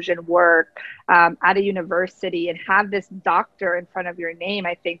 diversity and inclusion work at a university, and have this doctor in front of your name?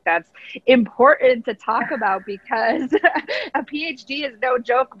 I think that's important to talk about, because a PhD is no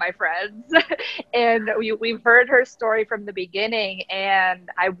joke, my friends. And we've heard her story from the beginning, and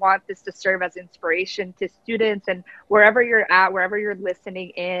I want this to serve as inspiration to students, and wherever you're at, wherever you're listening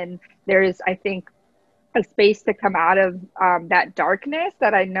in, there is, I think, a space to come out of that darkness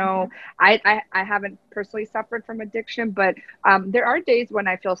that I know I haven't personally suffered from addiction, but there are days when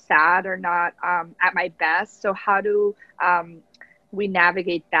I feel sad or not at my best. So how do we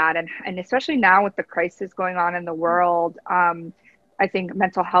navigate that? And especially now with the crisis going on in the world, I think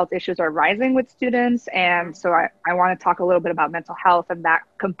mental health issues are rising with students. And so I want to talk a little bit about mental health and that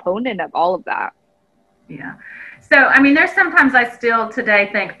component of all of that. Yeah. So, I mean, there's sometimes I still today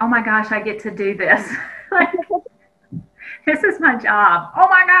think, oh my gosh, I get to do this. This is my job. Oh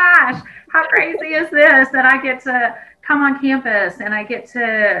my gosh, how crazy is this that I get to come on campus and I get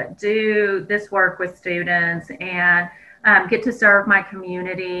to do this work with students and get to serve my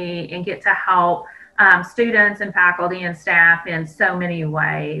community and get to help students and faculty and staff in so many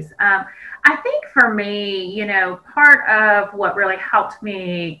ways. I think for me, part of what really helped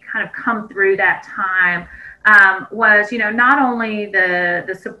me kind of come through that time was, not only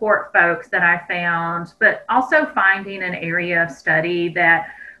the support folks that I found, but also finding an area of study that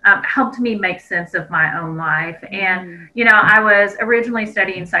helped me make sense of my own life. And, I was originally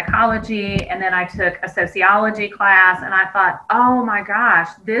studying psychology, and then I took a sociology class, and I thought, oh my gosh,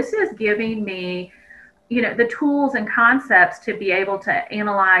 this is giving me the tools and concepts to be able to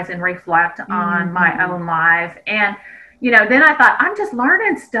analyze and reflect on my own life. And, then I thought, I'm just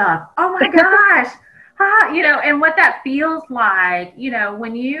learning stuff. Oh my gosh. And what that feels like,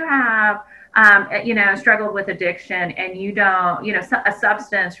 when you have, struggled with addiction and you don't, a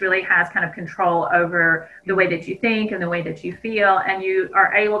substance really has kind of control over the way that you think and the way that you feel, and you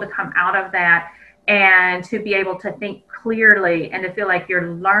are able to come out of that and to be able to think clearly and to feel like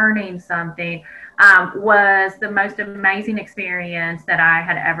you're learning something. Was the most amazing experience that I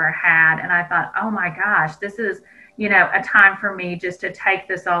had ever had. And I thought, oh my gosh, this is, a time for me just to take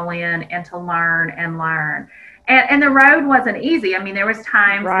this all in and to learn and learn. And the road wasn't easy. I mean, there was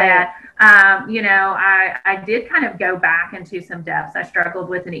times that, I did kind of go back into some depths. I struggled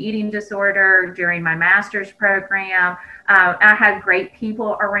with an eating disorder during my master's program. I had great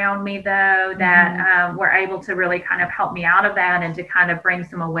people around me, though, that were able to really kind of help me out of that and to kind of bring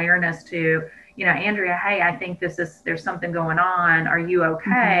some awareness to, Andrea, hey, I think there's something going on. Are you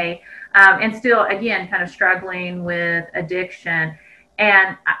okay? And still, again, kind of struggling with addiction.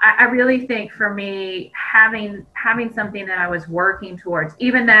 And I really think for me, having something that I was working towards,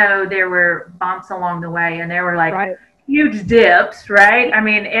 even though there were bumps along the way and there were like huge dips, right? I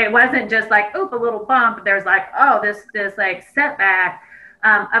mean, it wasn't just like, oop, a little bump. There's like, oh, this like setback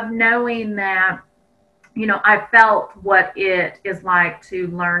of knowing that, I felt what it is like to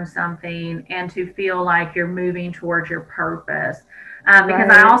learn something and to feel like you're moving towards your purpose. Because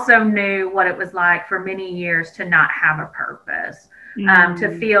I also knew what it was like for many years to not have a purpose,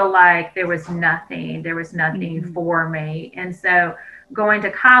 to feel like there was nothing for me. And so going to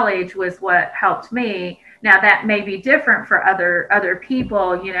college was what helped me. Now that may be different for other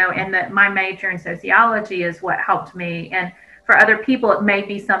people, and that my major in sociology is what helped me. And for other people, it may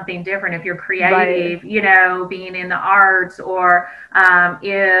be something different if you're creative, being in the arts, or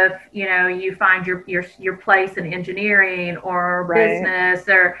if, you find your place in engineering or business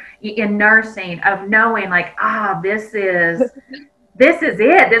or in nursing, of knowing like, this is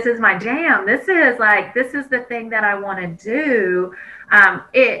it. This is my jam. This is the thing that I want to do.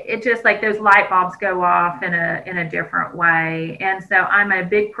 It just like those light bulbs go off in a different way. And so I'm a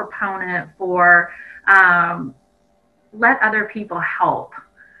big proponent for, let other people help.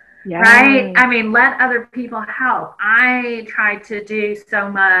 Yeah. Right? I mean, let other people help. I tried to do so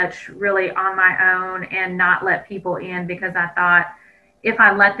much really on my own and not let people in because I thought if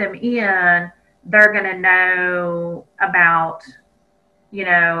I let them in, they're going to know about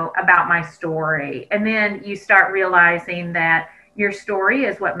my story. And then you start realizing that your story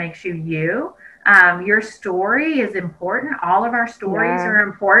is what makes you you. Your story is important. All of our stories are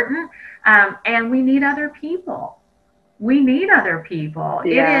important. And we need other people. We need other people.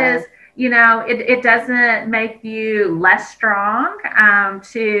 Yeah. It is, it doesn't make you less strong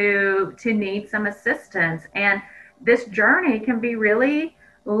to need some assistance. And this journey can be really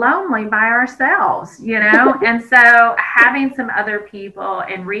lonely by ourselves, and so having some other people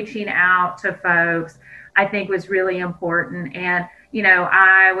and reaching out to folks, I think was really important. And,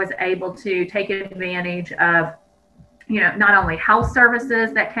 I was able to take advantage of not only health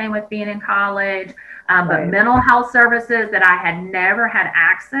services that came with being in college, but mental health services that I had never had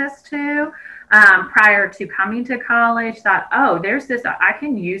access to prior to coming to college. Thought, oh, there's this, I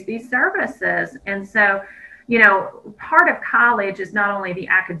can use these services. And so, part of college is not only the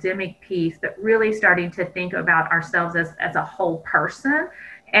academic piece, but really starting to think about ourselves as a whole person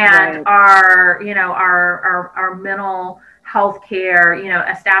and our mental health care,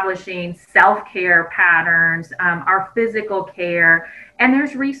 establishing self-care patterns, our physical care. And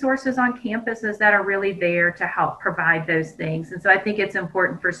there's resources on campuses that are really there to help provide those things. And so I think it's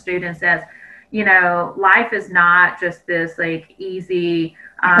important for students as, life is not just this like easy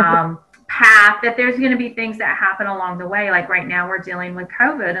path, that there's going to be things that happen along the way. Like right now we're dealing with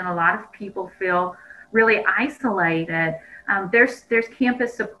COVID and a lot of people feel really isolated. There's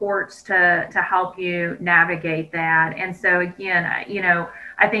campus supports to help you navigate that. And so again,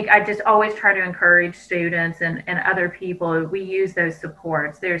 I think I just always try to encourage students and other people. We use those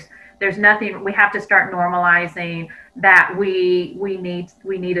supports. There's nothing, we have to start normalizing that we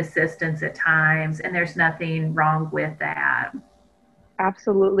need assistance at times, and there's nothing wrong with that.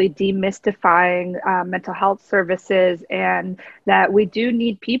 Absolutely demystifying mental health services, and that we do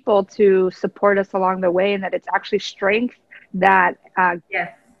need people to support us along the way, and that it's actually strength that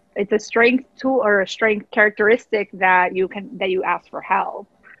Yes. it's a strength tool or a strength characteristic that you ask for help.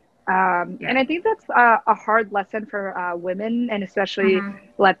 And I think that's a hard lesson for women, and especially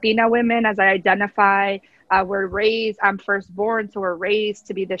Latina women. As I identify, I'm firstborn, so we're raised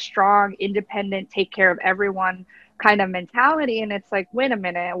to be the strong, independent, take care of everyone kind of mentality. And it's like, wait a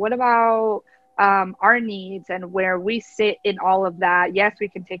minute, what about our needs and where we sit in all of that? Yes, we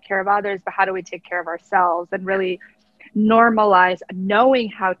can take care of others, but how do we take care of ourselves? And really normalize knowing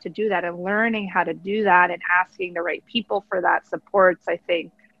how to do that and learning how to do that and asking the right people for that supports, I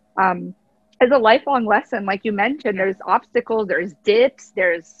think, is a lifelong lesson. Like you mentioned, there's obstacles, there's dips,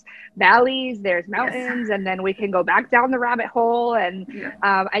 there's valleys, there's mountains, and then we can go back down the rabbit hole. And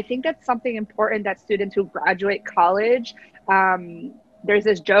I think that's something important that students who graduate college, there's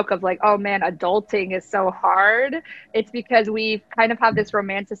this joke of like, oh man, adulting is so hard. It's because we kind of have this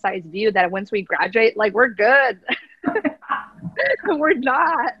romanticized view that once we graduate, like we're good. We're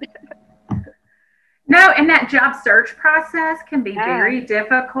not. No, and that job search process can be very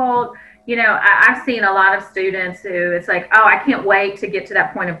difficult. I've seen a lot of students who it's like, oh, I can't wait to get to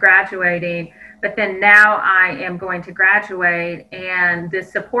that point of graduating. But then now I am going to graduate, and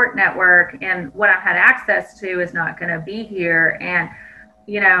this support network and what I've had access to is not going to be here. And,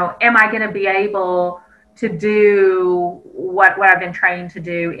 am I going to be able to do what I've been trained to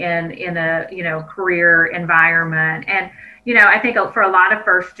do in a, career environment? And, I think for a lot of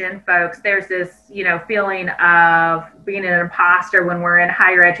first gen folks, there's this, feeling of being an imposter when we're in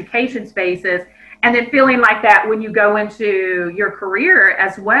higher education spaces, and then feeling like that when you go into your career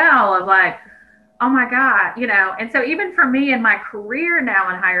as well, of like, oh my God, and so even for me in my career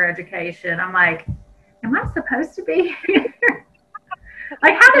now in higher education, I'm like, am I supposed to be here?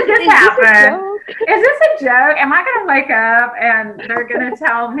 Like, how did this happen? Is this a joke? Am I going to wake up and they're going to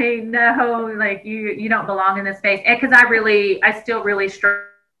tell me, no, like you don't belong in this space? And because I still really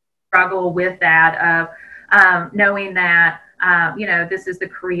struggle with that of knowing that, this is the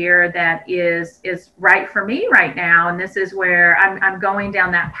career that is right for me right now. And this is where I'm going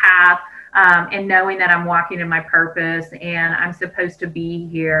down that path. And knowing that I'm walking in my purpose and I'm supposed to be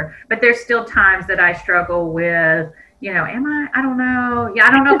here. But there's still times that I struggle with, I don't know. Yeah, I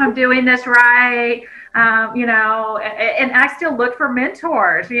don't know if I'm doing this right. And I still look for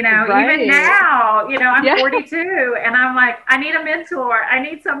mentors, even now, I'm 42 and I'm like, I need a mentor. I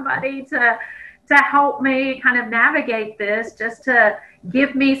need somebody to help me kind of navigate this, just to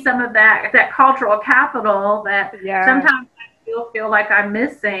give me some of that cultural capital that sometimes I feel like I'm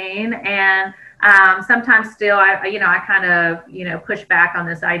missing. And Sometimes still, I kind of, push back on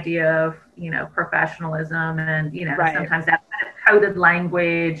this idea of, professionalism and, Right. sometimes that kind of coded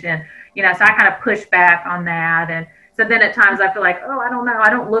language. And, so I kind of push back on that. And so then at times I feel like, oh, I don't know, I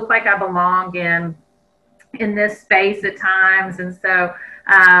don't look like I belong in this space at times. And so,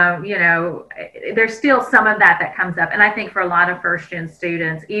 there's still some of that comes up. And I think for a lot of first gen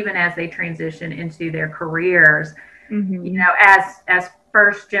students, even as they transition into their careers, Mm-hmm. as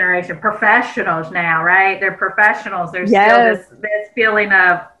first generation professionals now, right? They're professionals. There's still Yes. this feeling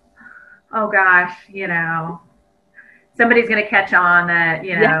of, oh gosh, somebody's going to catch on that,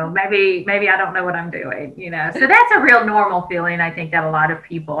 Yeah. maybe I don't know what I'm doing, So that's a real normal feeling I think that a lot of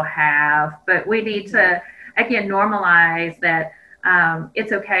people have, but we need to again normalize that.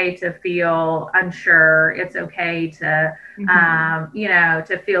 It's okay to feel unsure. It's okay to, Mm-hmm.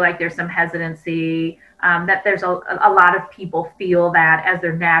 to feel like there's some hesitancy. That there's a lot of people feel that as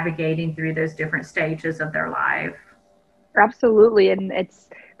they're navigating through those different stages of their life. Absolutely. And it's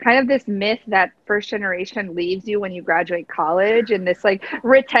kind of this myth that first generation leaves you when you graduate college, and this like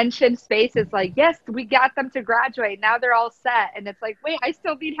retention space is like, yes, we got them to graduate. Now they're all set. And it's like, wait, I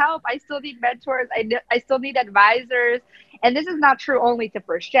still need help. I still need mentors. I still need advisors. And this is not true only to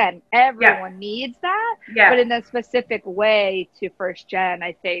first gen. Yeah, Everyone needs that, but yeah. in a specific way to first gen,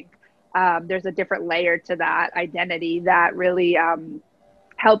 I think there's a different layer to that identity that really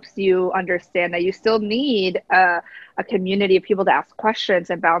helps you understand that you still need a community of people to ask questions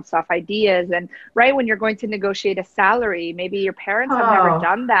and bounce off ideas. And right when you're going to negotiate a salary, maybe your parents have never Oh,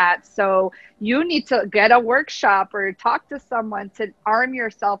 done that. So you need to get a workshop or talk to someone to arm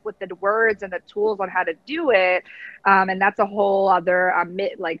yourself with the words and the tools on how to do it. And that's a whole other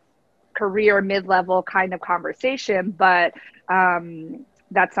like career mid-level kind of conversation. But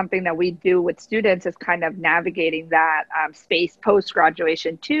that's something that we do with students is kind of navigating that space post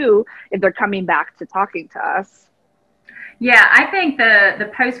graduation too, if they're coming back to talking to us. yeah. I think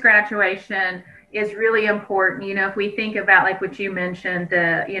the post graduation is really important. If we think about like what you mentioned,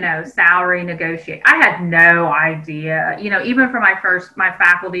 the salary negotiate. I had no idea. Even for my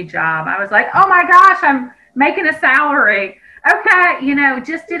faculty job, I was like, oh my gosh, I'm making a salary. Okay,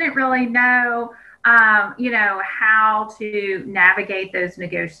 just didn't really know, how to navigate those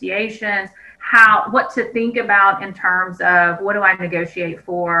negotiations, what to think about in terms of what do I negotiate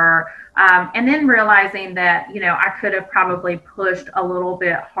for, and then realizing that I could have probably pushed a little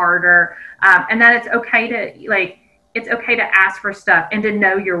bit harder, and that it's okay to ask for stuff and to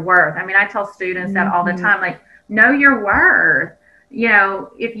know your worth. I mean, I tell students that all the Mm-hmm. time, like, know your worth.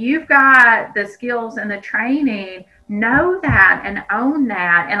 If you've got the skills and the training, know that and own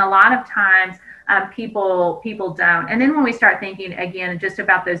that. And a lot of times, people don't. And then when we start thinking again just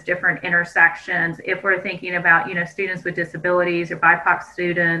about those different intersections, if we're thinking about students with disabilities or BIPOC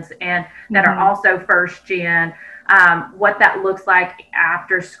students and that are Mm-hmm. also first gen, what that looks like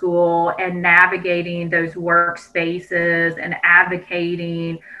after school and navigating those workspaces and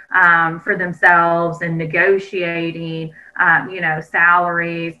advocating for themselves and negotiating,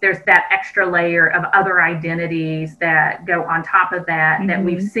 salaries. There's that extra layer of other identities that go on top of that that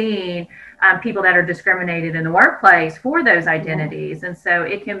we've Mm-hmm. seen, people that are discriminated in the workplace for those Yeah. identities. And so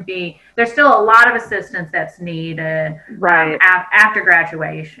there's still a lot of assistance that's needed Right. after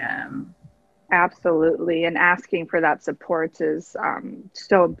graduation. Absolutely. And asking for that support is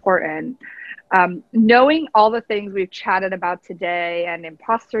so important. Knowing all the things we've chatted about today and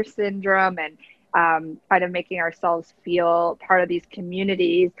imposter syndrome and kind of making ourselves feel part of these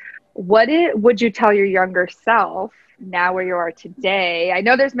communities, would you tell your younger self now where you are today? I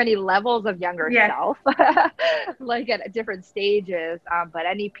know there's many levels of younger Yeah. self, like at different stages, but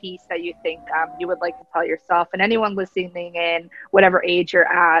any piece that you think you would like to tell yourself and anyone listening in, whatever age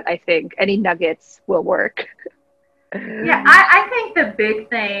you're at, I think any nuggets will work. Yeah, I think the big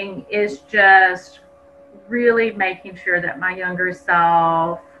thing is just really making sure that my younger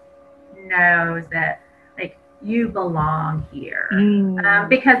self knows that like you belong here, Mm,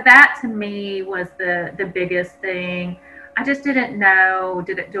 because that to me was the biggest thing. I just didn't know,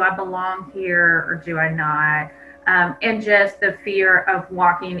 do I belong here or do I not, and just the fear of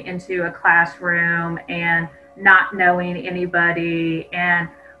walking into a classroom and not knowing anybody and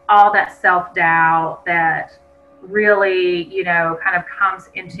all that self-doubt that really kind of comes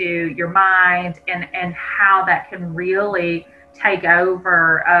into your mind, and how that can really take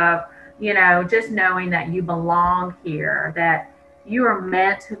over of just knowing that you belong here, that you are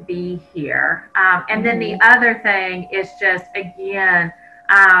meant to be here. And then the mhm, other thing is just, again,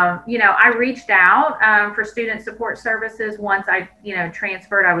 I reached out for student support services once I,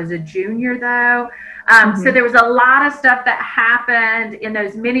 transferred. I was a junior though. So there was a lot of stuff that happened in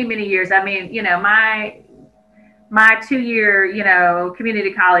those many, many years. I mean, my 2 year,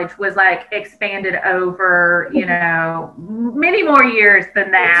 community college was like expanded over, many more years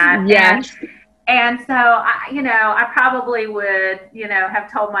than that. Yes. And so, I probably would,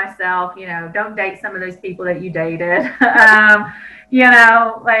 have told myself, don't date some of those people that you dated.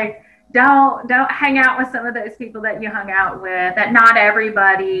 Like don't hang out with some of those people that you hung out with. That not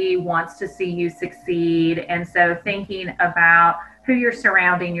everybody wants to see you succeed. And so thinking about who you're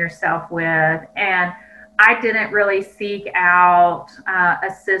surrounding yourself with. And I didn't really seek out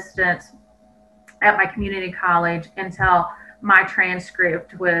assistance at my community college until my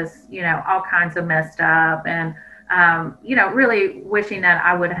transcript was, all kinds of messed up, and, really wishing that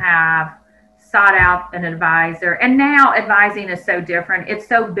I would have sought out an advisor. And now advising is so different. It's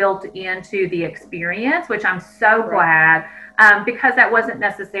so built into the experience, which I'm so glad, because that wasn't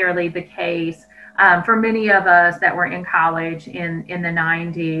necessarily the case for many of us that were in college in the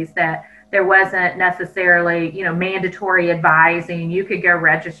 90s, that there wasn't necessarily, mandatory advising. You could go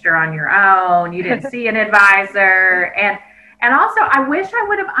register on your own. You didn't see an advisor. And also, I wish I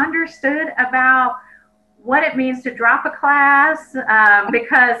would have understood about what it means to drop a class,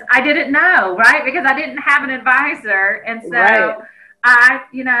 because I didn't know, right? Because I didn't have an advisor. And so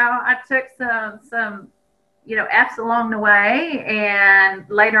I took some F's along the way, and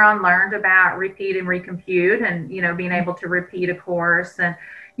later on learned about repeat and recompute, and, being able to repeat a course. And,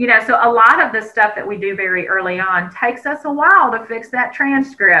 so a lot of the stuff that we do very early on takes us a while to fix that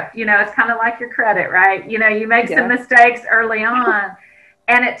transcript. It's kind of like your credit, right? You make some mistakes early on,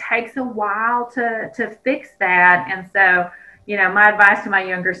 and it takes a while to fix that. And so, my advice to my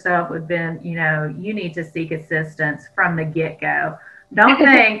younger self would have been, you need to seek assistance from the get-go. Don't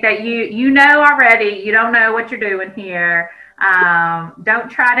think that you know already. You don't know what you're doing here. Don't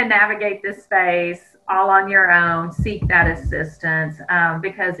try to navigate this space all on your own. Seek that assistance,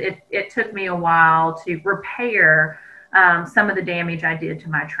 because it took me a while to repair some of the damage I did to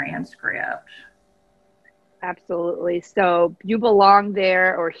my transcript. Absolutely. So you belong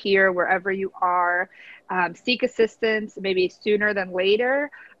there or here, wherever you are. Seek assistance maybe sooner than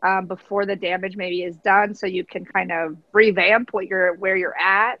later, before the damage maybe is done, so you can kind of revamp where you're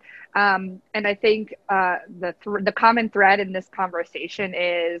at. And I think the common thread in this conversation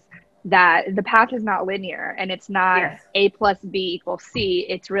is that the path is not linear, and it's not A plus B equals C.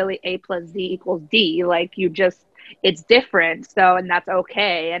 It's really A plus Z equals D. Like it's different. So, and that's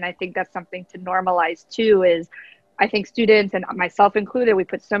okay. And I think that's something to normalize too, is I think students, and myself included, we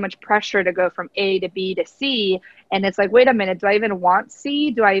put so much pressure to go from A to B to C. And it's like, wait a minute, do I even want C?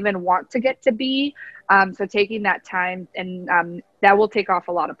 Do I even want to get to B? So taking that time, and that will take off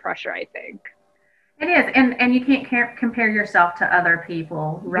a lot of pressure, I think. It is. And you can't compare yourself to other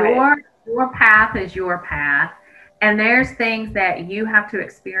people. Right. Your path is your path. And there's things that you have to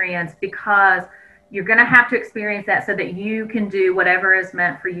experience, because you're going to have to experience that so that you can do whatever is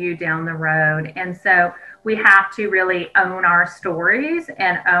meant for you down the road. And so we have to really own our stories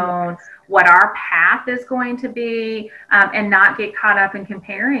and own what our path is going to be, and not get caught up in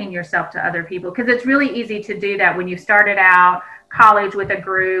comparing yourself to other people. Because it's really easy to do that when you started out college with a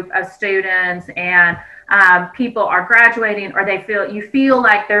group of students, and people are graduating, or you feel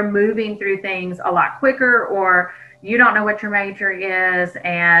like they're moving through things a lot quicker, or you don't know what your major is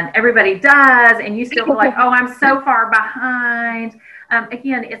and everybody does, and you still feel like, oh, I'm so far behind.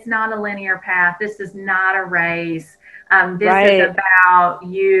 Again, it's not a linear path. This is not a race. This is about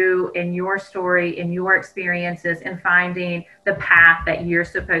you and your story and your experiences, and finding the path that you're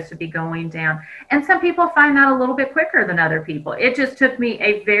supposed to be going down. And some people find that a little bit quicker than other people. It just took me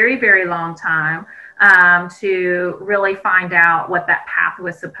a very, very long time to really find out what that path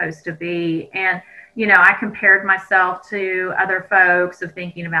was supposed to be. And I compared myself to other folks, of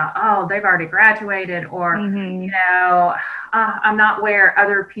thinking about, oh, they've already graduated, or, I'm not where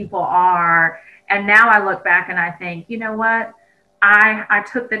other people are. And now I look back and I think, you know what? I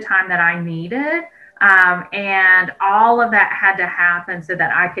took the time that I needed. And all of that had to happen so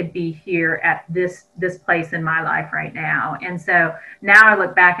that I could be here at this place in my life right now. And so now I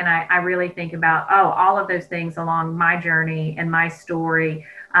look back and I really think about, all of those things along my journey and my story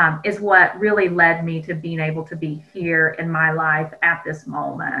is what really led me to being able to be here in my life at this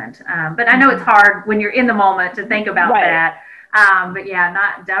moment. But I know it's hard when you're in the moment to think about that. But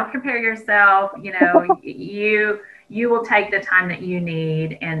yeah, don't compare yourself. You will take the time that you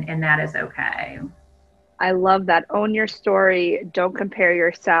need, and that is okay. I love that. Own your story. Don't compare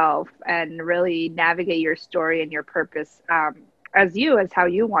yourself, and really navigate your story and your purpose as you, as how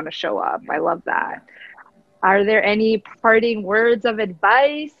you want to show up. I love that. Are there any parting words of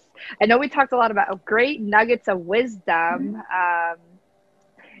advice? I know we talked a lot about great nuggets of wisdom. Are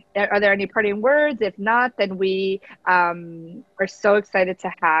there any parting words? If not, then we are so excited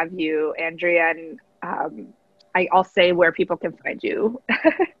to have you, Andrea. And I'll say where people can find you.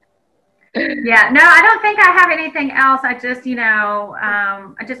 Yeah, no, I don't think I have anything else. I just,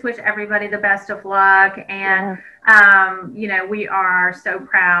 I just wish everybody the best of luck. And, we are so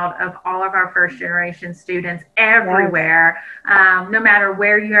proud of all of our first generation students everywhere. No matter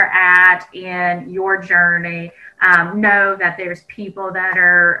where you're at in your journey, know that there's people that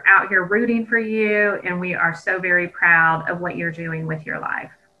are out here rooting for you. And we are so very proud of what you're doing with your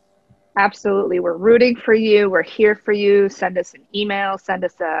life. Absolutely. We're rooting for you. We're here for you. Send us an email, send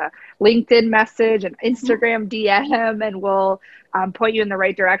us a LinkedIn message, an Instagram DM, and we'll point you in the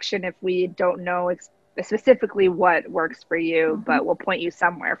right direction if we don't know specifically what works for you, but we'll point you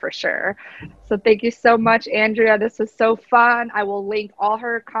somewhere for sure. So thank you so much, Andrea. This was so fun. I will link all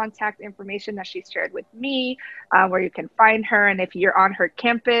her contact information that she shared with me, where you can find her. And if you're on her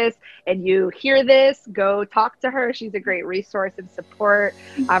campus and you hear this, go talk to her. She's a great resource and support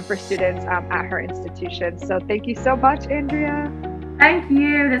for students at her institution. So thank you so much, Andrea. Thank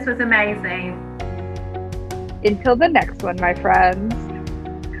you. This was amazing. Until the next one, my friends.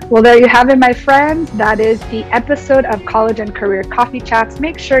 Well, there you have it, my friends. That is the episode of College and Career Coffee Chats.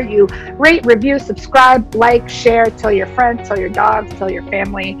 Make sure you rate, review, subscribe, like, share, tell your friends, tell your dogs, tell your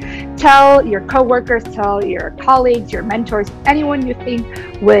family, tell your coworkers, tell your colleagues, your mentors, anyone you think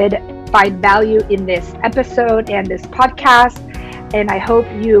would find value in this episode and this podcast. And I hope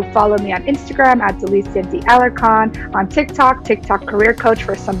you follow me on Instagram at Delicia D. Alarcon, on TikTok Career Coach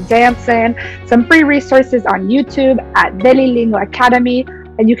for some dancing, some free resources on YouTube at Delilingo Academy.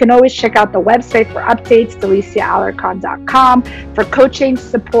 And you can always check out the website for updates, deliciaalarcon.com, for coaching,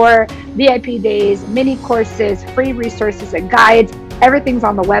 support, VIP days, mini courses, free resources and guides. Everything's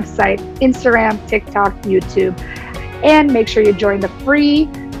on the website, Instagram, TikTok, YouTube. And make sure you join the free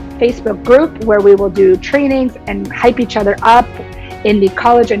Facebook group where we will do trainings and hype each other up in the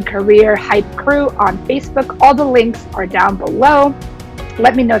College and Career Hype Crew on Facebook. All the links are down below.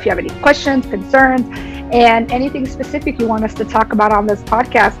 Let me know if you have any questions, concerns, and anything specific you want us to talk about on this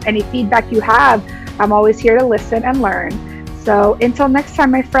podcast. Any feedback you have, I'm always here to listen and learn. So until next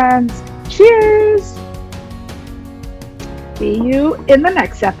time, my friends, cheers! See you in the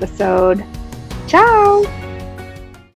next episode. Ciao!